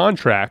in the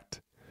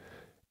contract,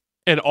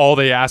 and all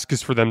they ask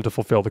is for them to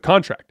fulfill the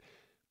contract.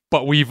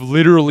 But we've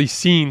literally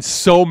seen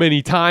so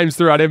many times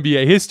throughout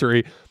NBA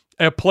history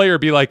a player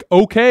be like,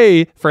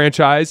 okay,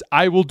 franchise,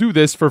 I will do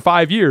this for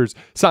 5 years.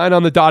 Sign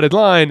on the dotted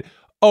line.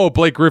 Oh,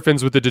 Blake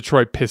Griffin's with the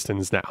Detroit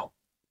Pistons now.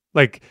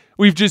 Like,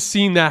 we've just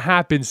seen that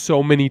happen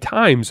so many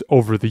times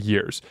over the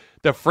years.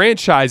 The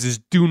franchises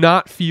do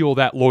not feel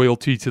that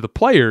loyalty to the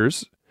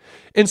players.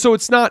 And so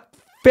it's not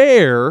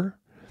fair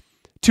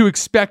to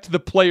expect the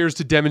players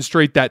to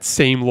demonstrate that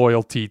same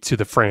loyalty to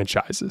the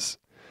franchises.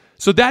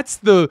 So that's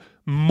the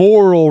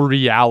moral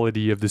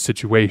reality of the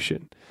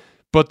situation.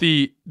 But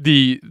the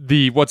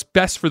what's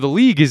best for the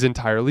league is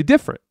entirely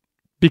different.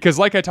 Because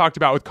like I talked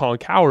about with Colin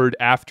Cowherd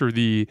after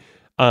the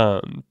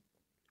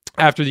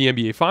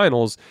NBA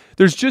Finals,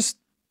 there's just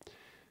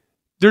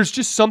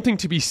something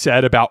to be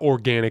said about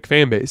organic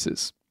fan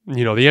bases.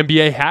 You know, the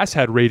NBA has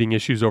had rating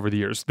issues over the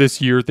years.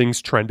 This year,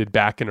 things trended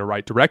back in the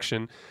right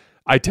direction.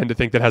 I tend to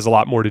think that has a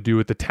lot more to do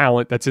with the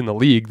talent that's in the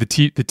league. The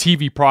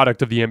TV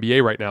product of the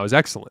NBA right now is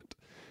excellent.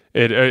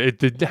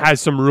 It has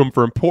some room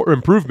for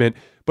improvement,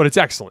 but it's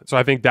excellent. So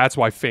I think that's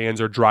why fans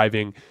are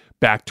driving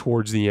back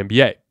towards the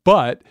NBA.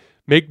 But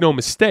make no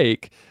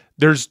mistake,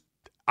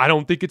 I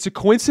don't think it's a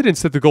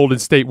coincidence that the Golden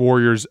State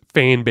Warriors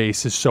fan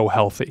base is so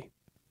healthy.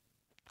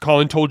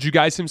 Colin told you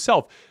guys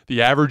himself,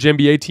 the average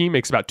NBA team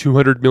makes about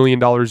 $200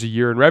 million a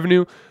year in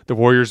revenue. The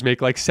Warriors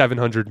make like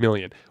 $700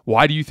 million.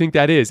 Why do you think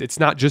that is? It's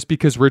not just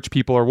because rich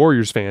people are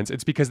Warriors fans.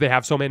 It's because they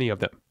have so many of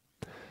them.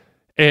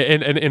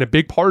 And a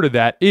big part of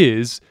that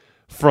is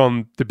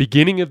from the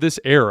beginning of this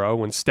era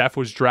when Steph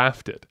was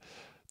drafted,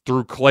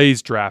 through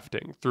Klay's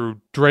drafting, through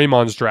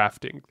Draymond's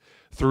drafting,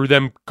 through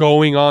them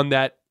going on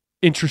that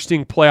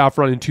interesting playoff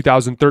run in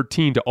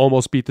 2013 to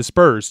almost beat the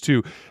Spurs,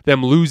 to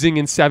them losing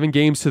in 7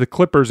 games to the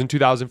Clippers in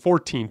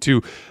 2014,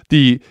 to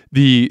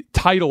the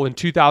title in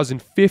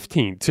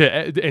 2015,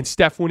 and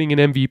Steph winning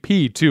an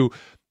MVP, to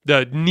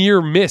the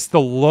near miss,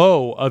 the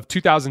low of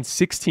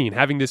 2016,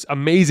 having this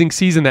amazing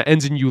season that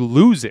ends in you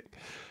losing,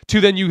 to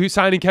then you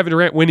signing Kevin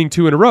Durant, winning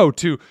 2 in a row,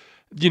 to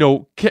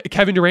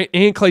Kevin Durant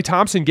and Klay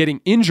Thompson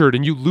getting injured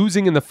and you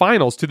losing in the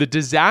finals, to the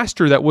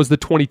disaster that was the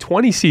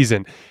 2020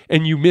 season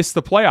and you missed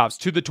the playoffs,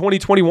 to the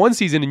 2021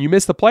 season and you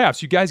missed the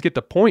playoffs. You guys get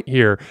the point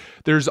here.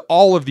 There's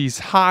all of these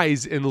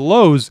highs and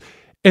lows,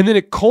 and then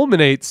it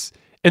culminates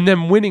in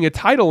them winning a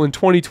title in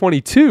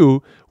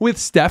 2022 with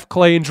Steph,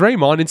 Klay, and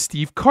Draymond and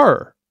Steve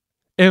Kerr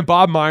and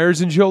Bob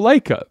Myers and Joe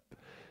Lacob.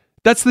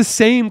 That's the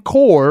same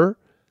core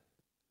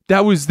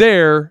that was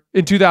there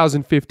in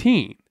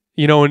 2015.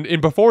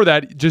 And before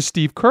that, just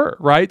Steve Kerr,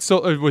 right?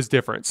 So it was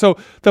different. So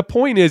the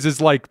point is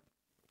like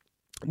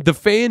the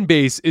fan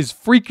base is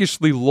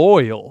freakishly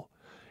loyal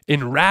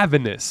and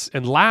ravenous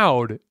and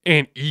loud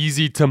and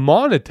easy to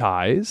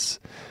monetize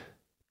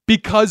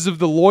because of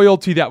the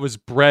loyalty that was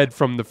bred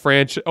from the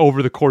franchise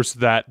over the course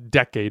of that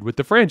decade with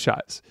the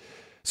franchise.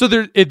 So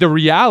the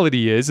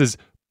reality is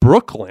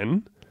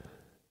Brooklyn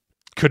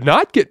could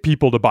not get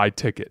people to buy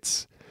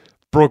tickets.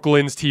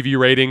 Brooklyn's TV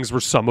ratings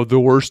were some of the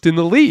worst in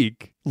the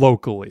league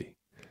locally.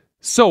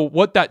 So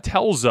what that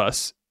tells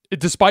us,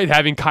 despite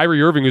having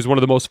Kyrie Irving, who's one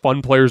of the most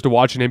fun players to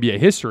watch in NBA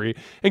history,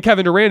 and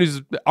Kevin Durant, who's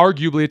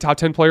arguably a top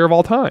 10 player of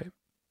all time.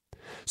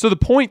 So the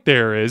point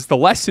there is, the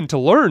lesson to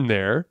learn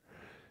there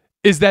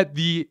is that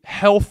the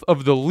health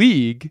of the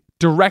league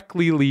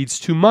directly leads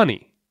to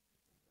money.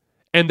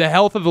 And the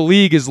health of the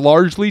league is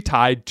largely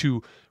tied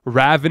to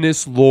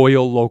ravenous,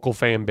 loyal local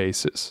fan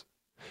bases.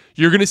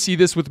 You're going to see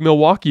this with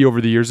Milwaukee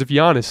over the years if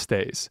Giannis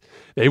stays.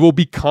 They will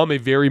become a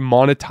very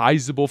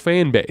monetizable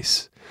fan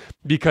base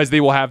because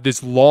they will have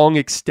this long,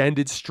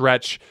 extended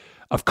stretch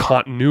of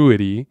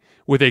continuity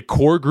with a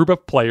core group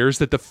of players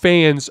that the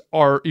fans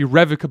are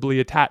irrevocably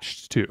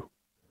attached to.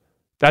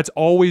 That's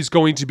always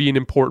going to be an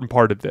important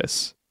part of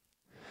this.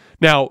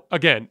 Now,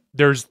 again,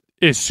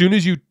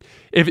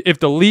 if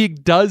the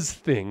league does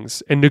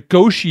things and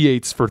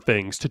negotiates for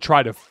things to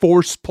try to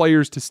force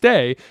players to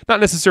stay, not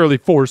necessarily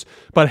force,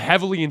 but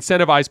heavily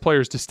incentivize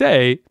players to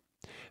stay,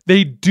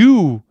 they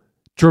do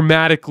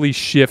dramatically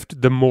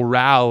shift the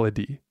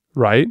morality,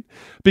 right?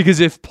 Because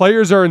if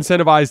players are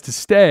incentivized to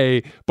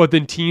stay, but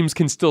then teams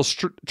can still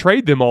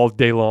trade them all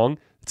day long,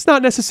 it's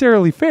not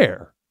necessarily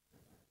fair.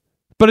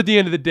 But at the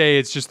end of the day,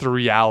 it's just the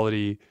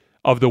reality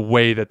of the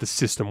way that the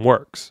system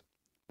works.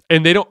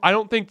 And I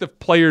don't think the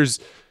players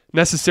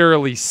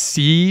necessarily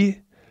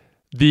see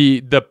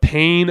the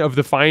pain of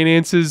the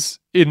finances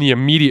in the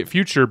immediate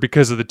future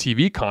because of the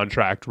TV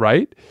contract,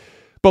 right?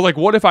 But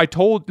what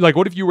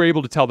if you were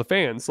able to tell the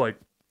fans,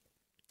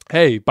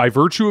 hey, by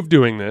virtue of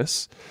doing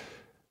this,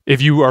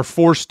 if you are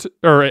forced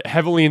or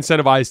heavily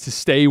incentivized to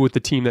stay with the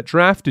team that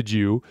drafted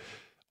you,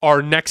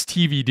 our next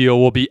TV deal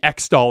will be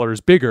X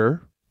dollars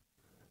bigger.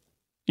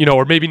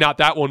 Or maybe not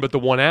that one, but the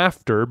one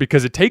after,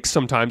 because it takes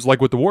sometimes,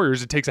 like with the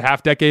Warriors, it takes a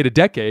a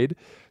decade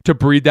to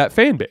breed that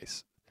fan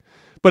base.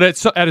 But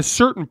at a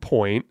certain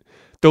point,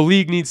 the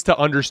league needs to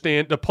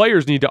understand, the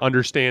players need to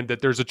understand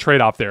that there's a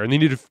trade-off there, and they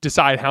need to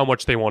decide how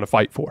much they want to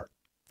fight for.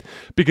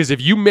 Because if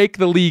you make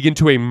the league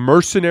into a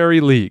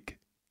mercenary league,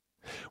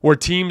 where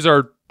teams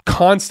are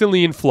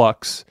constantly in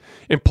flux,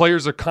 and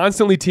players are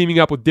constantly teaming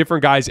up with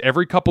different guys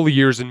every couple of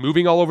years and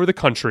moving all over the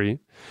country,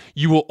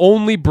 you will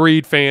only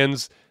breed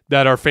fans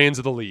that are fans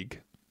of the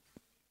league.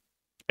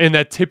 And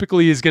that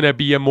typically is going to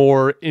be a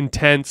more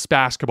intense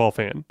basketball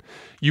fan.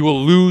 You will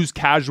lose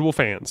casual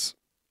fans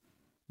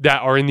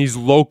that are in these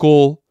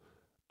local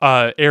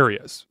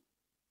areas.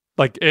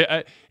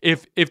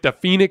 If the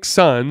Phoenix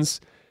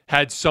Suns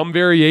had some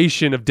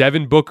variation of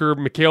Devin Booker,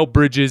 Mikal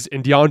Bridges,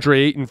 and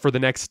DeAndre Ayton for the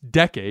next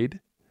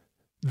decade,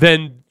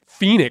 then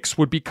Phoenix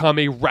would become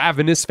a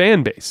ravenous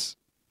fan base.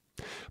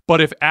 But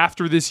if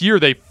after this year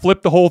they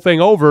flip the whole thing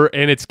over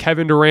and it's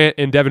Kevin Durant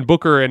and Devin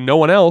Booker and no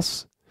one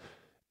else,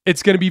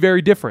 it's going to be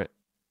very different.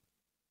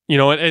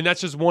 And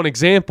that's just one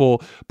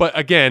example. But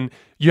again,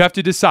 you have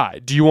to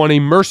decide, do you want a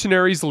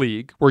mercenaries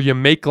league where you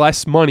make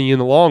less money in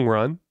the long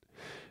run?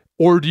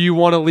 Or do you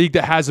want a league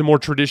that has a more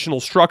traditional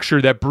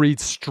structure that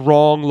breeds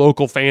strong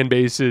local fan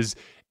bases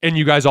and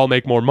you guys all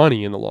make more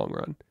money in the long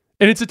run?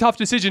 And it's a tough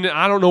decision, and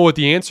I don't know what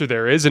the answer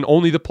there is, and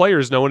only the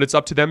players know, and it's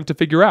up to them to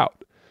figure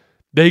out.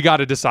 They got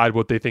to decide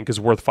what they think is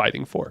worth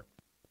fighting for.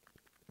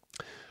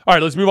 All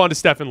right, let's move on to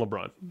Steph and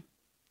LeBron.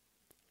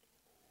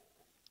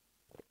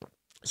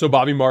 So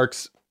Bobby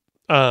Marks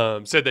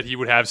said that he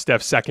would have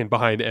Steph second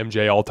behind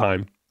MJ all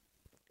time.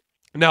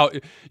 Now,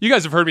 you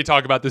guys have heard me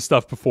talk about this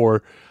stuff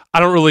before.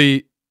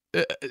 I'm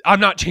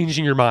not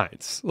changing your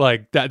minds.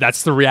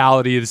 That's the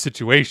reality of the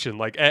situation.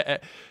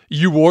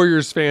 You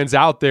Warriors fans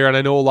out there, and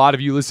I know a lot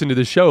of you listen to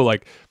the show,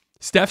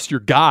 Steph's your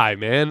guy,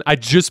 man. I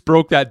just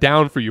broke that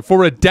down for you.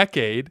 For a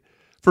decade,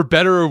 for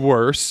better or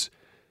worse,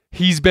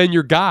 he's been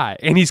your guy,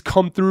 and he's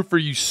come through for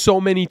you so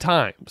many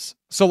times.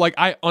 So,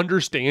 I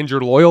understand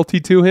your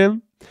loyalty to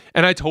him,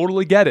 and I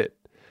totally get it.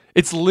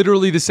 It's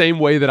literally the same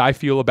way that I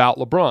feel about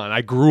LeBron.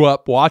 I grew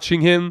up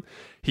watching him.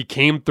 He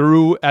came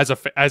through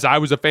as I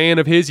was a fan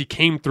of his. He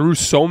came through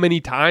so many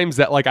times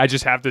that I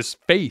just have this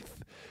faith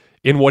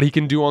in what he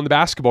can do on the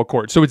basketball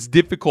court. So it's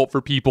difficult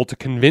for people to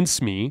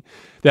convince me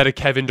that a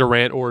Kevin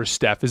Durant or a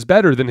Steph is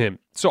better than him.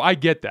 So I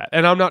get that.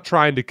 And I'm not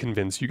trying to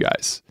convince you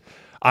guys.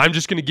 I'm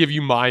just going to give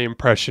you my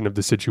impression of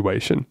the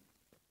situation.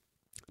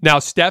 Now,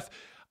 Steph,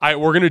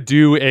 we're going to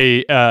do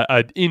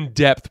an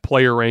in-depth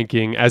player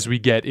ranking as we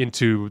get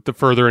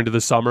further into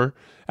the summer,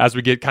 as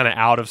we get kind of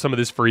out of some of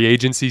this free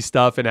agency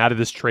stuff and out of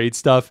this trade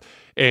stuff,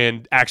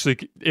 and actually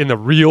in the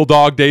real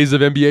dog days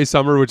of NBA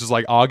summer, which is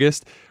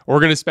August, we're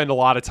going to spend a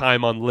lot of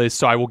time on lists,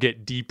 so I will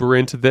get deeper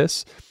into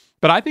this.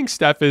 But I think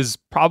Steph is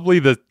probably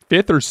the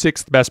 5th or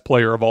 6th best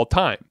player of all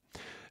time.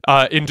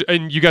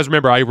 And you guys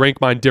remember, I rank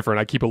mine different.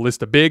 I keep a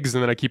list of bigs,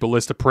 and then I keep a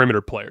list of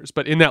perimeter players.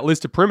 But in that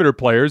list of perimeter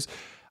players,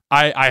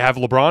 I have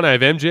LeBron, I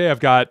have MJ, I've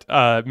got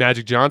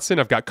Magic Johnson,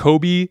 I've got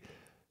Kobe,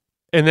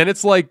 and then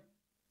it's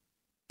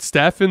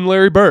Steph and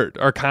Larry Bird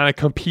are kind of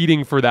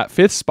competing for that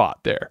 5th spot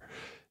there.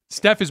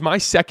 Steph is my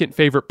 2nd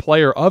favorite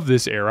player of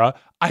this era.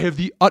 I have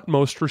the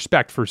utmost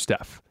respect for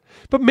Steph.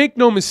 But make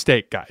no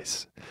mistake,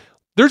 guys.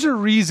 There's a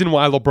reason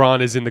why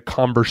LeBron is in the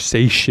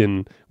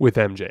conversation with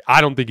MJ.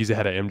 I don't think he's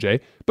ahead of MJ,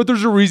 but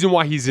there's a reason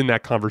why he's in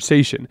that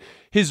conversation.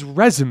 His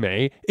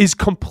resume is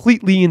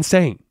completely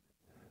insane.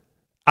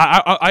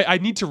 I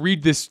need to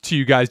read this to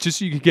you guys just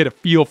so you can get a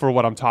feel for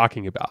what I'm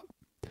talking about.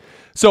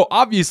 So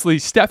obviously,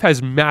 Steph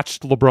has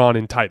matched LeBron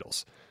in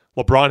titles.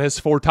 LeBron has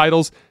 4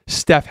 titles.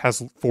 Steph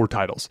has 4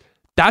 titles.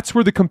 That's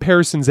where the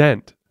comparisons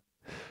end.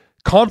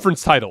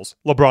 Conference titles,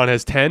 LeBron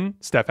has 10,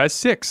 Steph has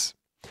 6.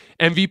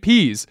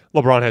 MVPs,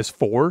 LeBron has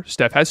 4,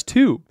 Steph has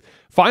 2.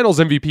 Finals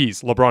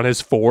MVPs, LeBron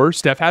has 4,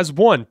 Steph has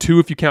 1. 2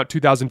 if you count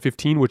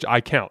 2015, which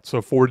I count,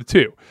 so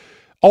 4-2.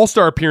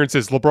 All-Star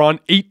appearances, LeBron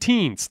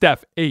 18,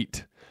 Steph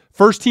 8.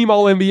 First team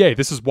All-NBA,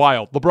 this is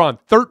wild. LeBron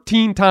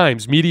 13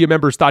 times media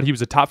members thought he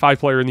was a top 5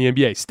 player in the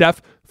NBA.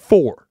 Steph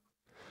 4.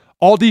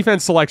 All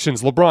defense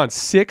selections, LeBron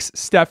 6,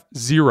 Steph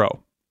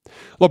 0.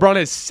 LeBron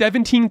has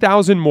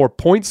 17,000 more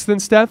points than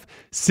Steph,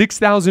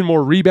 6,000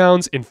 more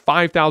rebounds, and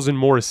 5,000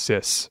 more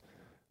assists.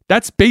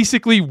 That's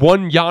basically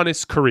one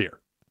Giannis career.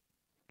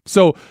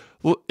 So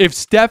if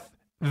Steph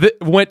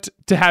went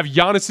to have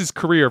Giannis's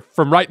career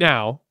from right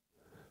now,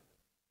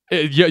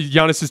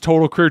 Giannis's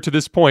total career to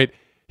this point,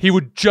 he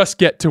would just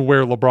get to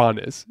where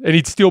LeBron is, and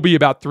he'd still be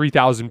about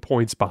 3,000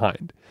 points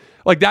behind.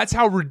 Like, that's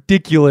how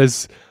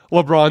ridiculous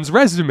LeBron's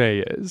resume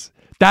is.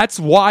 That's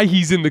why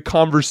he's in the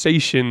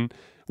conversation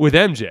with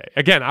MJ.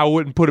 Again, I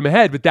wouldn't put him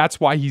ahead, but that's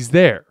why he's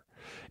there.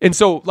 And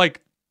so,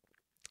 like,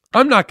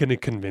 I'm not going to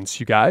convince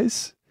you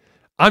guys.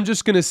 I'm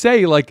just going to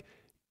say, like,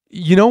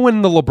 you know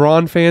when the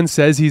LeBron fan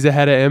says he's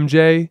ahead of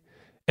MJ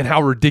and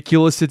how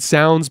ridiculous it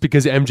sounds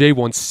because MJ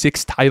won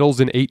 6 titles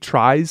in 8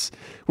 tries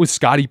with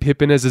Scottie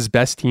Pippen as his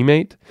best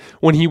teammate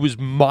when he was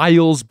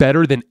miles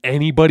better than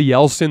anybody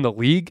else in the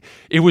league?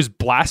 It was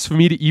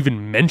blasphemy to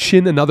even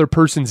mention another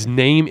person's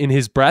name in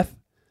his breath.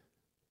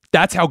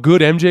 That's how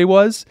good MJ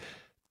was.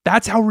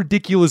 That's how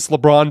ridiculous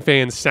LeBron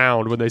fans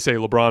sound when they say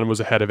LeBron was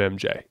ahead of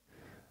MJ.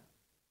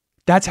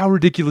 That's how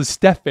ridiculous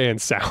Steph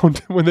fans sound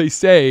when they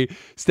say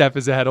Steph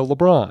is ahead of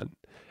LeBron.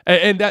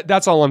 And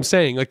that's all I'm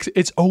saying. Like,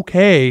 it's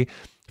okay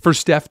for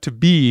Steph to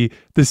be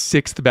the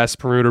 6th best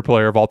perimeter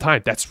player of all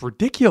time. That's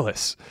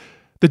ridiculous.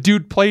 The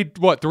dude played,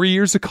 3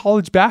 years of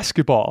college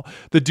basketball.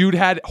 The dude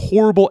had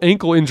horrible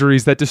ankle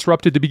injuries that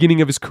disrupted the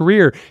beginning of his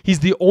career.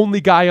 He's the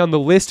only guy on the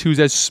list who's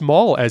as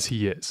small as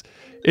he is.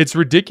 It's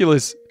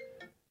ridiculous.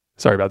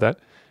 Sorry about that.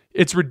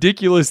 It's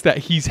ridiculous that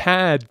he's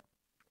had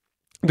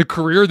the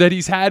career that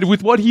he's had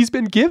with what he's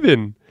been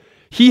given.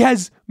 He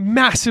has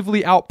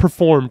massively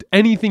outperformed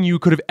anything you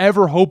could have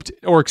ever hoped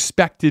or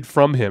expected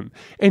from him,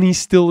 and he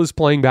still is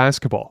playing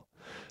basketball.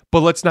 But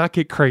let's not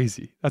get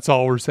crazy. That's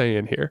all we're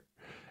saying here.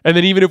 And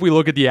then even if we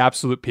look at the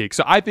absolute peak,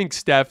 so I think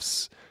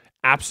Steph's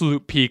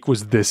absolute peak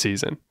was this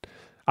season.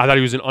 I thought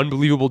he was an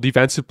unbelievable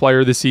defensive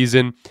player this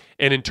season.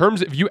 And in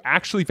terms of, if you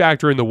actually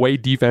factor in the way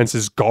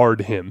defenses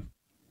guard him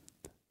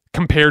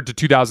compared to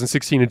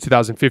 2016 and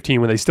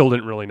 2015 when they still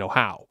didn't really know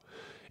how,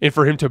 and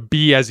for him to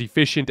be as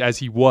efficient as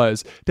he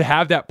was, to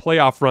have that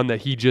playoff run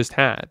that he just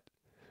had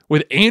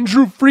with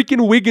Andrew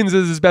freaking Wiggins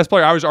as his best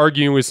player. I was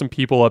arguing with some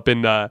people up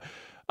in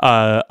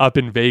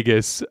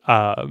Vegas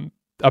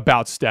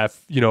about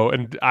Steph,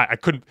 and I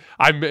couldn't.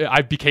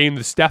 I became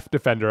the Steph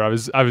defender. I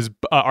was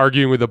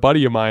arguing with a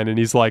buddy of mine, and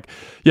he's like,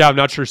 "Yeah, I'm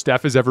not sure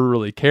Steph has ever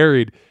really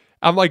carried."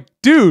 I'm like,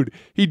 "Dude,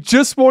 he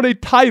just won a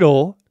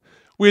title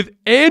with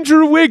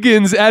Andrew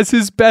Wiggins as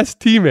his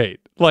best teammate.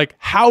 Like,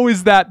 how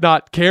is that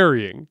not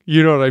carrying?"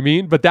 You know what I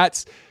mean? But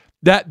that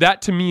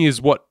to me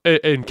is what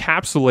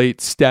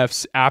encapsulates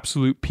Steph's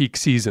absolute peak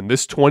season.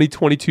 This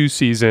 2022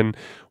 season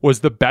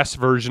was the best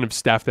version of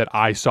Steph that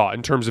I saw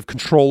in terms of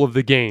control of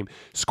the game,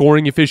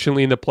 scoring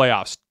efficiently in the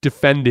playoffs,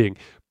 defending,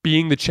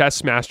 being the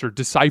chess master,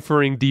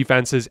 deciphering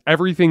defenses.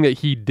 Everything that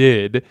he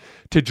did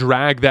to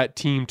drag that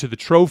team to the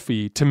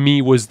trophy, to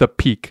me, was the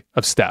peak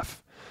of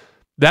Steph.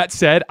 That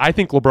said, I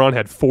think LeBron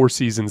had 4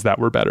 seasons that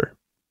were better.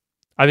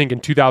 I think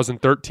in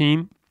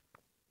 2013,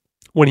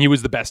 when he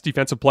was the best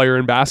defensive player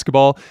in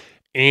basketball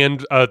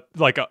and a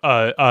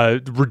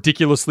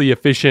ridiculously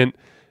efficient,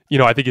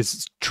 I think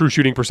his true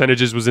shooting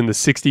percentages was in the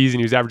 60s and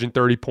he was averaging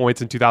 30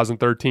 points in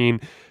 2013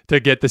 to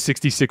get the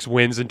 66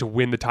 wins and to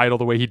win the title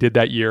the way he did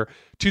that year.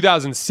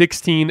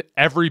 2016,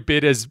 every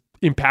bit as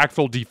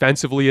impactful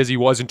defensively as he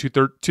was in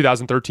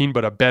 2013,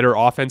 but a better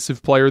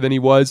offensive player than he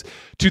was.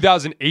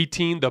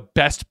 2018, the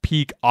best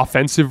peak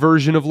offensive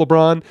version of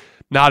LeBron.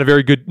 Not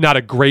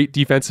a great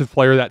defensive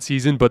player that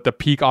season, but the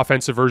peak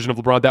offensive version of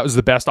LeBron. That was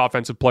the best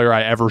offensive player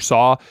I ever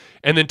saw.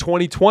 And then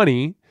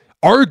 2020,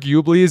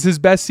 arguably, is his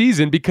best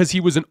season because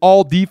he was an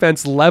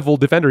all-defense level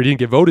defender. He didn't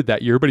get voted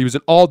that year, but he was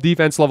an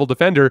all-defense level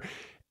defender,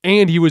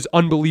 and he was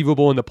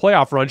unbelievable in the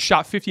playoff run.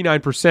 Shot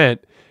 59%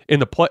 in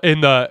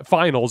the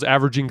finals,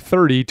 averaging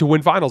 30 to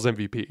win Finals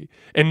MVP,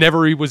 and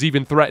never was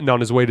even threatened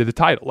on his way to the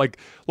title. Like,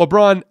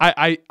 LeBron,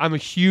 I'm a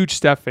huge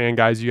Steph fan,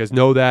 guys. You guys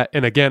know that.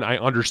 And again, I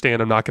understand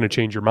I'm not going to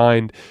change your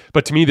mind,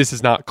 but to me, this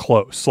is not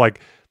close.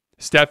 Like,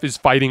 Steph is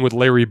fighting with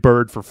Larry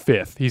Bird for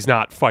 5th. He's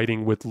not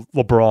fighting with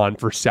LeBron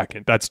for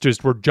 2nd. That's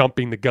just, we're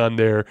jumping the gun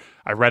there.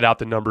 I read out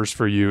the numbers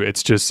for you.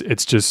 It's just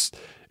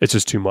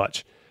too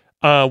much.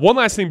 One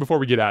last thing before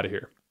we get out of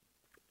here.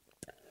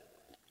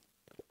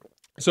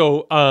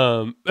 So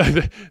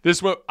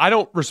this one, I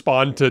don't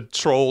respond to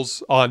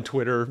trolls on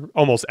Twitter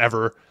almost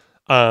ever,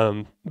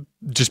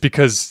 just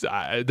because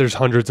there's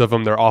hundreds of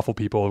them. They're awful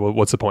people.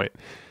 What's the point?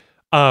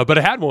 But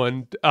I had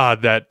one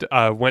that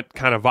went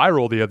kind of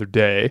viral the other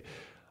day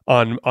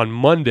on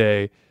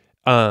Monday.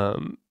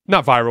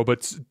 not viral,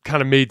 but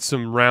kind of made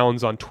some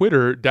rounds on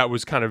Twitter that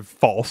was kind of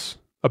false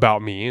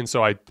about me. And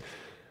so I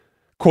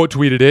quote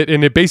tweeted it.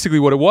 And it basically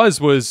what it was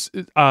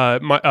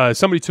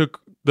somebody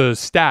took the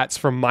stats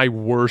from my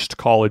worst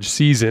college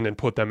season and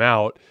put them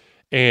out.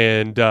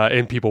 And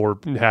people were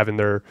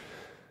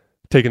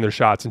taking their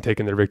shots and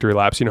taking their victory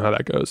laps. You know how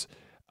that goes.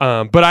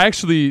 But I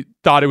actually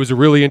thought it was a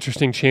really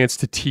interesting chance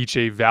to teach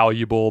a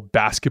valuable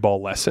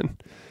basketball lesson.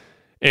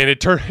 And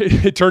it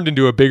turned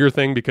into a bigger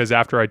thing because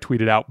after I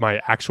tweeted out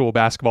my actual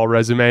basketball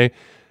resume,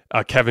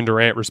 Kevin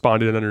Durant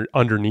responded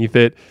underneath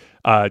it,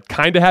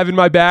 kind of having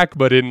my back,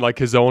 but in like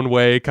his own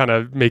way, kind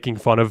of making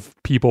fun of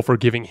people for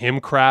giving him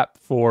crap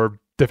for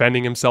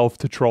defending himself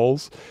to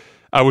trolls,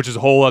 which is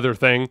a whole other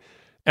thing.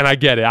 And I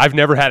get it. I've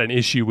never had an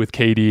issue with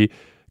KD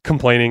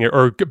complaining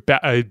or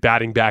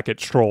batting back at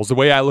trolls. The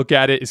way I look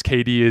at it is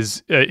KD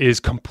is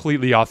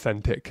completely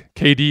authentic.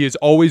 KD is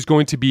always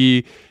going to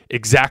be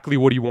exactly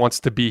what he wants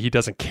to be. He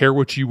doesn't care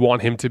what you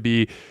want him to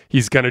be.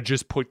 He's going to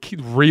just put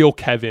real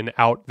Kevin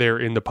out there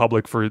in the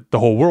public for the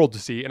whole world to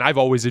see. And I've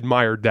always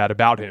admired that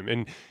about him.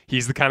 And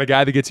he's the kind of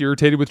guy that gets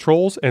irritated with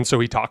trolls. And so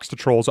he talks to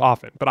trolls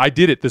often. But I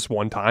did it this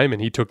one time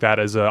and he took that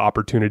as an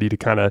opportunity to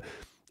kind of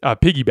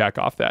piggyback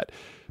off that.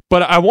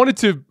 But I wanted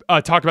to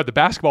talk about the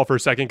basketball for a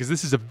second because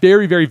this is a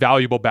very, very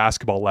valuable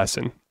basketball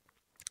lesson.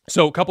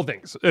 So a couple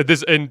things.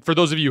 And for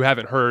those of you who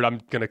haven't heard, I'm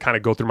going to kind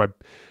of go through my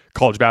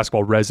college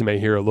basketball resume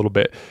here a little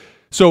bit.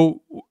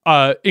 So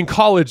in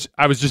college,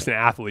 I was just an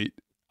athlete.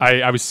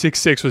 I was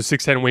 6'6", with a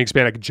 6'10"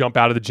 wingspan. I could jump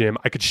out of the gym.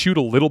 I could shoot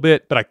a little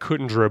bit, but I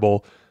couldn't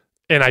dribble.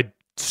 And I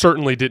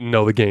certainly didn't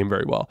know the game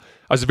very well.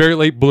 I was a very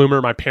late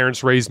bloomer. My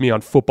parents raised me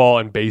on football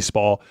and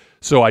baseball,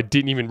 so I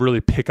didn't even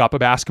really pick up a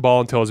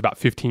basketball until I was about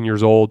 15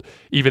 years old.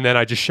 Even then,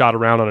 I just shot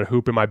around on a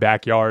hoop in my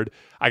backyard.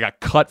 I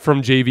got cut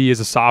from JV as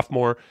a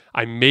sophomore.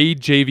 I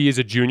made JV as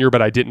a junior,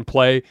 but I didn't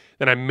play.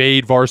 Then I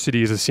made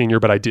varsity as a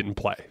senior, but I didn't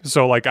play.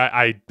 So like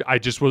I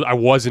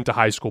wasn't a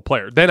high school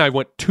player. Then I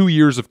went 2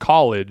 years of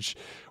college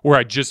where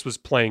I just was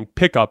playing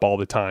pickup all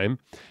the time.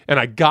 And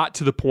I got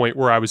to the point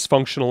where I was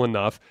functional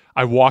enough.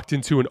 I walked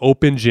into an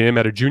open gym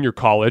at a junior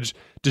college,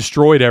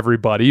 destroyed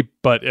everybody.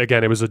 But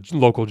again, it was a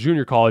local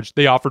junior college.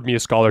 They offered me a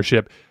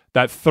scholarship.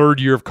 That third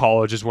year of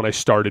college is when I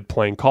started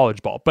playing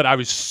college ball. But I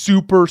was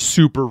super,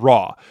 super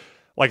raw.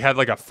 Had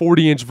like a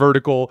 40-inch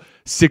vertical,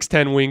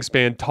 6'10"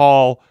 wingspan,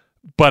 tall,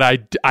 but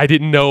I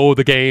didn't know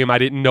the game. I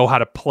didn't know how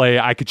to play.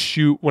 I could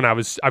shoot when I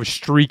was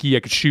streaky. I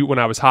could shoot when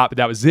I was hot, but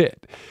that was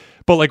it.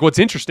 But like what's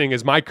interesting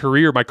is my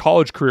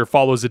college career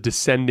follows a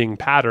descending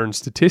pattern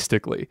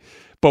statistically.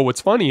 But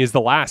what's funny is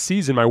the last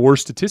season, my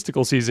worst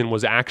statistical season,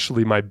 was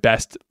actually my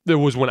best. It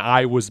was when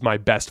I was my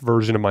best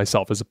version of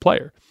myself as a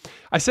player.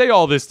 I say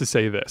all this to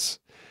say this.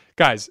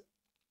 Guys,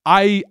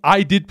 I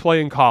did play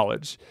in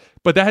college,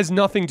 but that has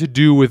nothing to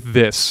do with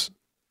this,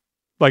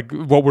 like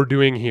what we're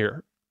doing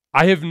here.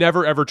 I have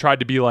never, ever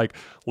tried to be like,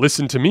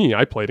 listen to me,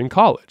 I played in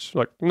college.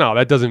 Like, no,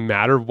 that doesn't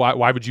matter.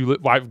 Why would you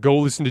go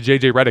listen to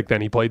JJ Redick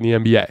then? He played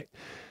in the NBA.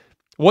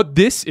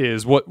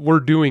 What we're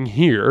doing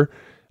here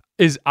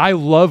is I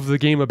love the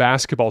game of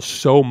basketball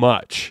so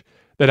much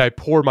that I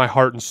pour my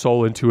heart and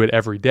soul into it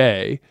every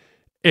day.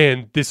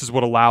 And this is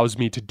what allows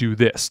me to do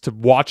this, to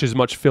watch as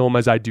much film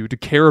as I do, to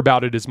care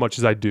about it as much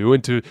as I do,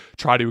 and to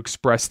try to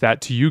express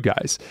that to you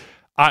guys.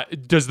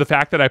 Does the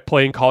fact that I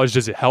play in college,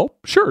 does it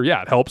help? Sure,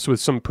 yeah, it helps with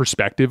some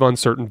perspective on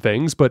certain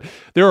things, but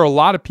there are a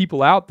lot of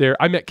people out there.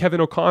 I met Kevin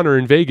O'Connor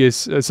in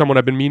Vegas, someone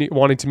I've been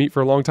wanting to meet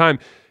for a long time.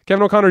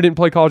 Kevin O'Connor didn't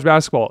play college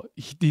basketball.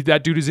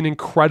 That dude is an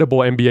incredible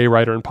NBA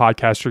writer and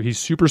podcaster. He's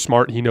super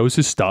smart. He knows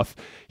his stuff.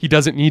 He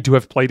doesn't need to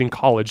have played in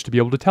college to be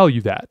able to tell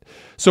you that.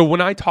 So when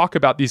I talk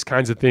about these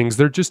kinds of things,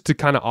 they're just to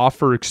kind of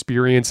offer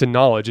experience and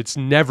knowledge. It's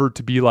never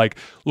to be like,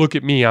 look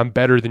at me, I'm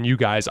better than you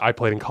guys. I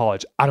played in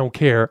college. I don't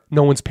care.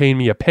 No one's paying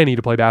me a penny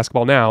to play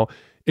basketball now.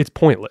 It's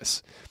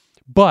pointless.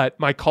 But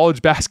my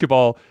college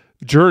basketball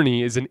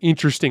journey is an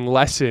interesting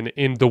lesson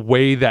in the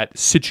way that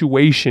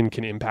situation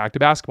can impact a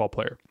basketball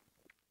player.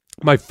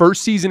 My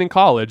first season in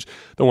college,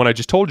 the one I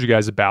just told you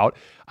guys about,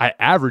 I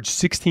averaged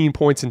 16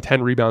 points and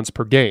 10 rebounds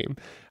per game.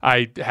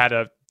 I had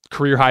a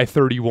career high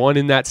 31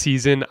 in that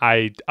season.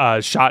 I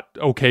shot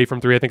okay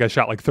from three. I think I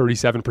shot like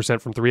 37%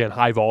 from three on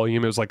high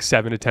volume. It was like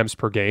 7 attempts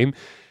per game.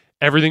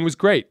 Everything was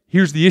great.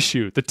 Here's the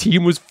issue. The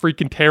team was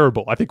freaking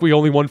terrible. I think we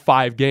only won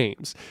 5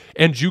 games.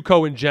 And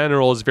JUCO in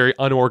general is very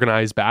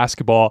unorganized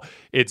basketball.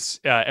 It's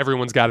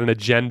everyone's got an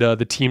agenda.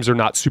 The teams are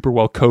not super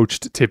well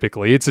coached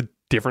typically. It's a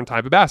different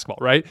type of basketball,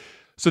 right?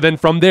 So then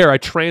from there, I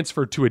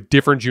transferred to a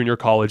different junior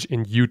college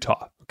in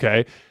Utah,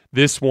 okay?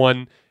 This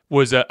one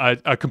was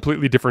a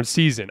completely different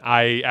season.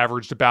 I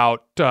averaged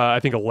about,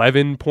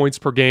 11 points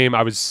per game.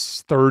 I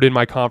was third in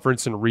my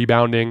conference in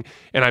rebounding,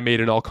 and I made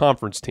an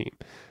all-conference team.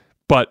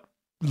 But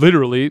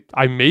literally,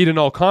 I made an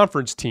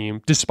all-conference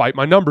team despite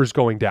my numbers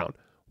going down.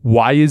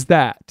 Why is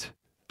that?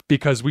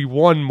 Because we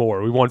won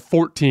more. We won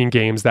 14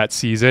 games that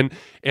season,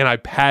 and I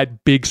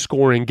had big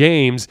scoring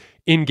games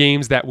in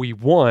games that we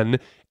won.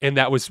 And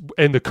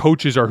the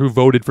coaches are who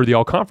voted for the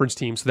all-conference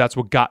team. So that's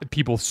what got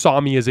people saw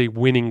me as a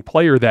winning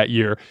player that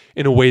year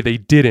in a way they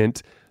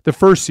didn't the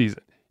first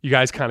season. You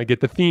guys kind of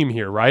get the theme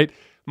here, right?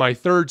 My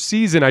third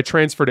season, I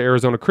transferred to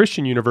Arizona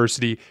Christian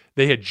University.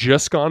 They had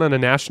just gone on a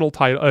national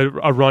title,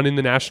 a run in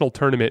the national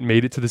tournament, and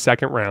made it to the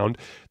second round.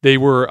 They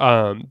were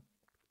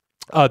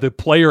the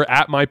player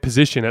at my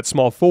position at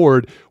small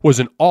forward was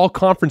an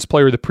all-conference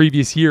player the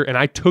previous year, and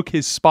I took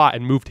his spot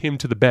and moved him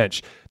to the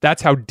bench.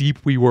 That's how deep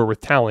we were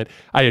with talent.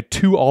 I had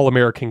 2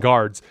 All-American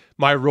guards.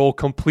 My role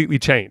completely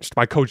changed.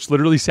 My coach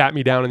literally sat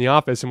me down in the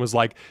office and was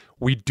like,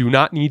 "We do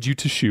not need you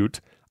to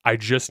shoot. I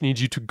just need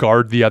you to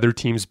guard the other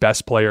team's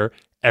best player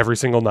every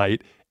single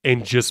night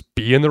and just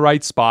be in the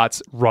right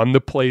spots, run the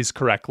plays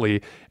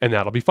correctly, and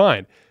that'll be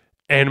fine."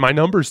 And my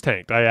numbers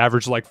tanked. I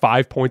averaged like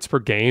 5 points per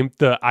game.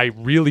 I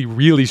really,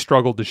 really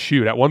struggled to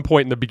shoot. At one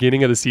point in the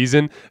beginning of the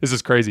season, this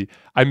is crazy,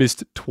 I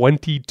missed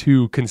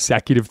 22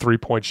 consecutive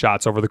 3-point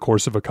shots over the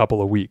course of a couple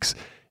of weeks.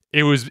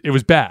 It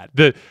was bad.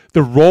 The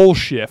role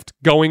shift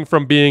going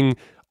from being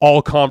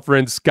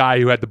all-conference guy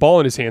who had the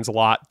ball in his hands a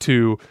lot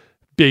to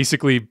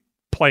basically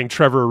playing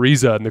Trevor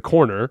Ariza in the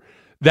corner,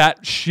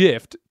 that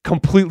shift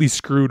completely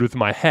screwed with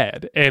my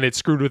head, and it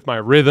screwed with my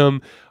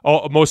rhythm.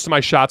 Most of my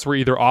shots were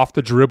either off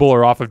the dribble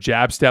or off of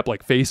jab step,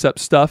 like face-up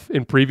stuff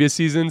in previous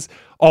seasons.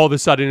 All of a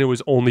sudden, it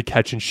was only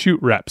catch and shoot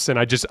reps, and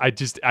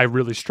I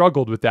really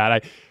struggled with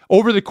that.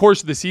 Over the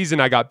course of the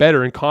season, I got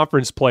better. In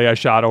conference play, I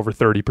shot over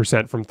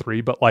 30% from 3,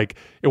 but like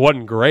it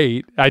wasn't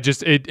great.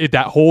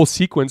 That whole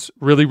sequence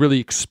really, really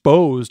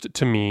exposed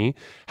to me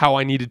how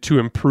I needed to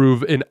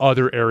improve in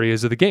other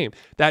areas of the game.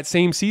 That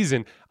same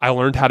season, I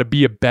learned how to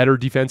be a better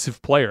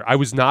defensive player. I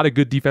was not a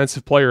good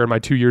defensive player in my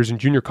 2 years in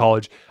junior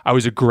college. I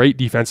was a great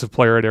defensive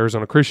player at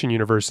Arizona Christian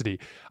University.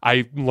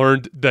 I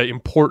learned the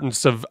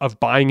importance of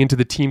buying into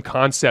the team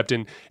concept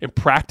and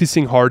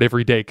practicing hard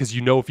every day, because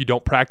if you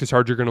don't practice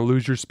hard, you're going to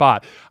lose your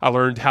spot. I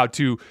learned how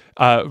to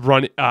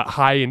run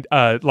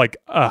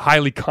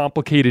highly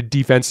complicated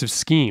defensive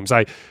schemes.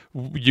 I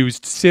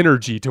used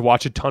synergy to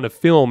watch a ton of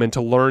film and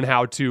to learn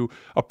how to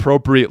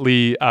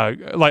appropriately I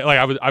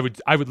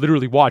would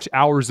literally watch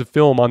hours of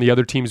film on the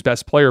other team's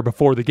best player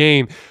before the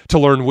game to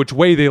learn which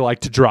way they like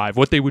to drive,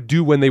 what they would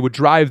do when they would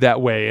drive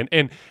that way.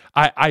 And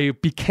I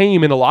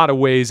became, in a lot of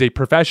ways, a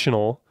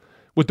professional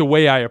with the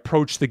way I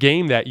approached the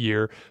game that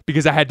year,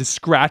 because I had to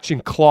scratch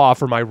and claw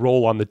for my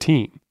role on the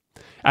team,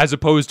 as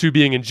opposed to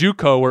being in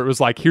JUCO where it was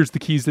like, here's the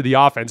keys to the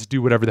offense,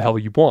 do whatever the hell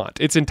you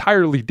want. It's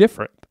entirely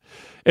different.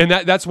 And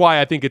that's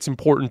why I think it's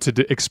important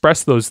to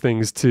express those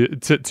things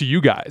to you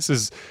guys,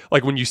 is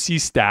like when you see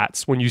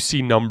stats, when you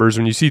see numbers,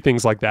 when you see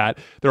things like that,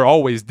 they're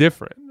always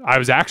different. I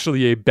was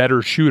actually a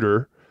better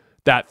shooter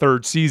that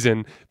third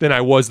season than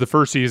I was the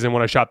first season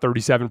when I shot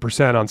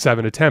 37% on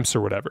 7 attempts or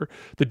whatever.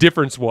 The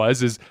difference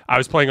is I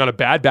was playing on a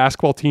bad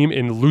basketball team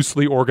in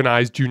loosely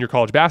organized junior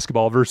college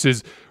basketball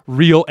versus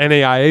real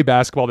NAIA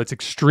basketball that's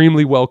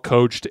extremely well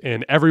coached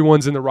and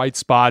everyone's in the right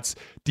spots.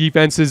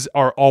 Defenses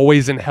are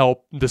always in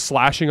help. The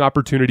slashing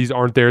opportunities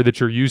aren't there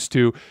that you're used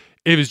to.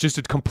 It was just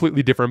a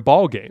completely different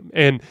ball game.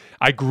 And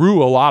I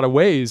grew a lot of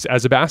ways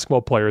as a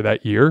basketball player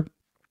that year.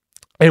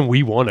 And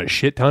we won a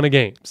shit ton of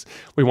games.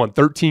 We won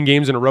 13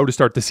 games in a row to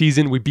start the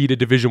season. We beat a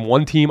Division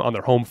I team on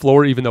their home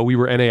floor, even though we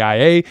were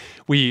NAIA.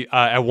 We,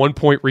 at one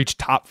point, reached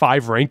top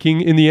 5 ranking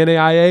in the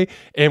NAIA,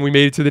 and we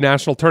made it to the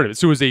national tournament.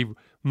 So it was a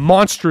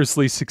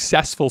monstrously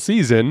successful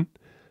season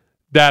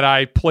that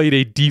I played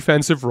a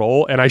defensive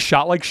role and I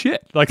shot like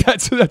shit. Like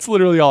that's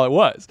literally all it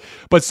was.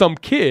 But some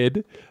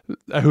kid,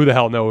 who the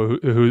hell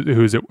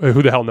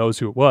knows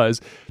who it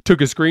was,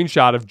 took a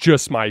screenshot of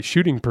just my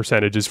shooting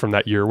percentages from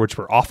that year, which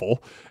were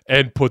awful,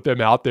 and put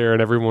them out there,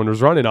 and everyone was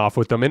running off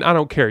with them. And I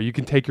don't care. You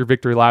can take your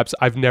victory laps.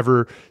 I've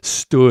never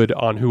stood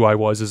on who I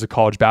was as a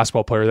college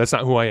basketball player. That's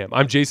not who I am.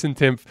 I'm Jason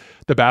Timpf,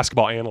 the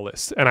basketball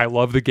analyst, and I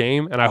love the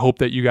game, and I hope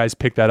that you guys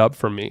pick that up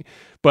from me.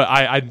 But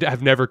I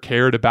have never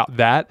cared about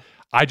that.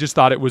 I just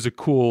thought it was a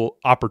cool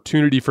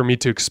opportunity for me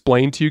to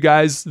explain to you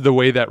guys the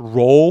way that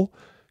role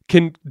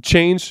can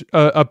change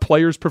a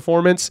player's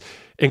performance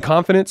and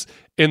confidence,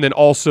 and then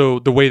also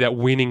the way that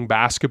winning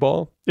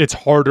basketball, it's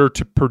harder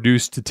to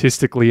produce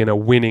statistically in a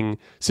winning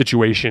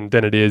situation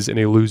than it is in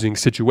a losing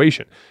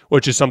situation,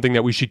 which is something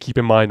that we should keep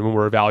in mind when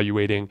we're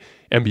evaluating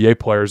NBA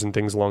players and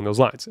things along those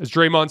lines. As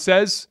Draymond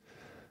says,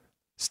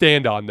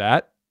 stand on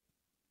that.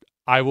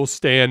 I will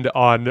stand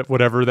on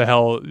whatever the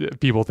hell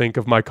people think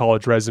of my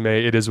college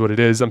resume. It is what it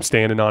is. I'm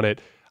standing on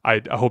it.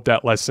 I hope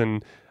that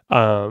lesson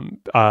can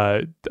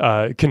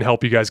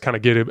help you guys kind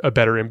of get a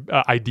better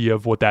idea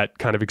of what that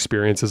kind of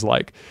experience is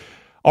like.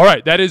 All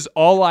right, that is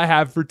all I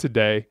have for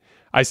today.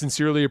 I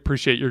sincerely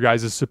appreciate your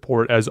guys'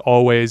 support as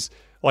always.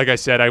 Like I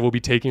said, I will be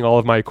taking all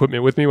of my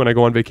equipment with me when I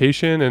go on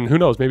vacation, and who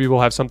knows, maybe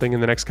we'll have something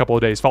in the next couple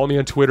of days. Follow me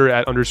on Twitter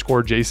at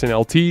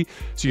 @JasonLT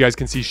so you guys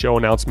can see show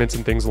announcements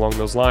and things along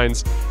those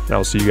lines, and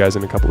I'll see you guys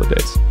in a couple of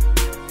days.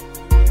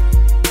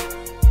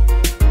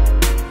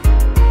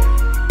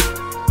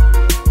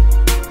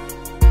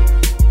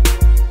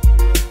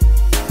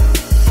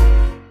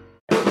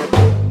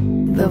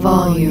 The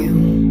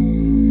volume.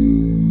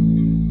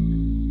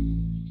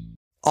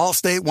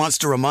 Allstate wants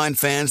to remind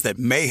fans that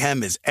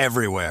mayhem is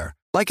everywhere,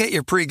 like at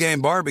your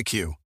pregame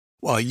barbecue.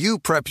 While you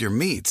prep your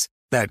meats,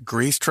 that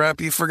grease trap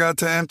you forgot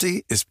to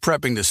empty is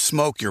prepping to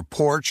smoke your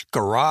porch,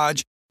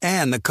 garage,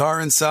 and the car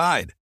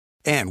inside.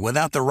 And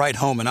without the right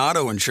home and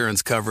auto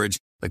insurance coverage,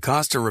 the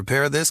cost to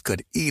repair this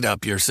could eat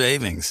up your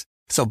savings.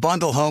 So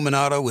bundle home and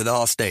auto with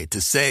Allstate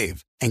to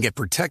save and get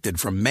protected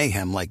from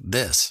mayhem like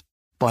this.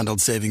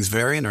 Bundled savings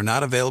vary and are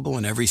not available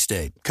in every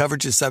state.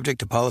 Coverage is subject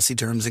to policy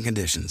terms and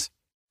conditions.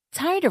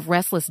 Tired of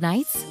restless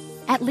nights?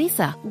 At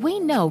Lisa, we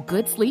know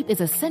good sleep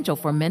is essential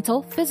for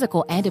mental,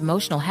 physical, and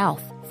emotional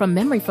health. From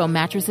memory foam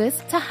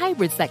mattresses to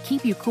hybrids that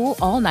keep you cool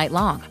all night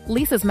long,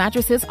 Lisa's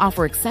mattresses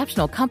offer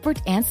exceptional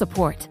comfort and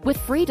support with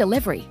free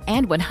delivery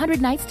and 100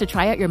 nights to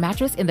try out your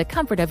mattress in the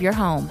comfort of your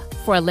home.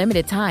 For a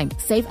limited time,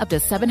 save up to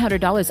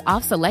 $700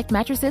 off select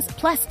mattresses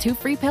plus 2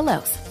 free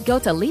pillows. Go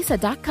to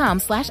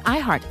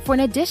lisa.com/iHeart for an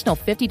additional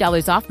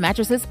 $50 off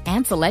mattresses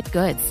and select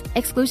goods.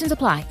 Exclusions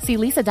apply. See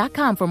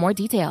lisa.com for more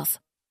details.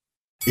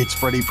 It's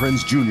Freddie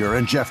Prinze Jr.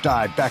 and Jeff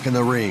Dye back in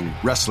the ring.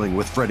 Wrestling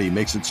with Freddie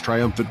makes its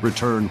triumphant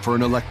return for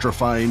an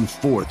electrifying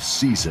 4th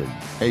season.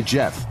 Hey,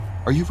 Jeff,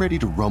 are you ready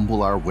to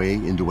rumble our way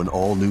into an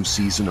all-new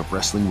season of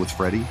Wrestling with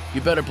Freddie?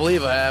 You better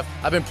believe I have.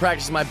 I've been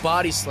practicing my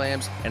body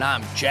slams, and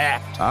I'm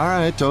jacked. All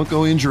right, don't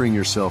go injuring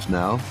yourself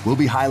now. We'll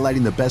be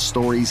highlighting the best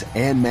stories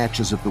and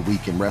matches of the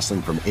week in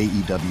wrestling from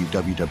AEW,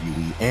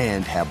 WWE,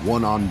 and have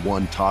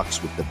one-on-one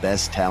talks with the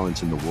best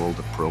talents in the world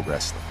of pro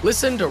wrestling.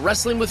 Listen to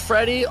Wrestling with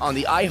Freddie on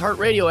the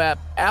iHeartRadio app,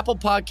 Apple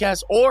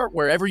Podcasts, or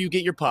wherever you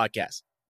get your podcasts.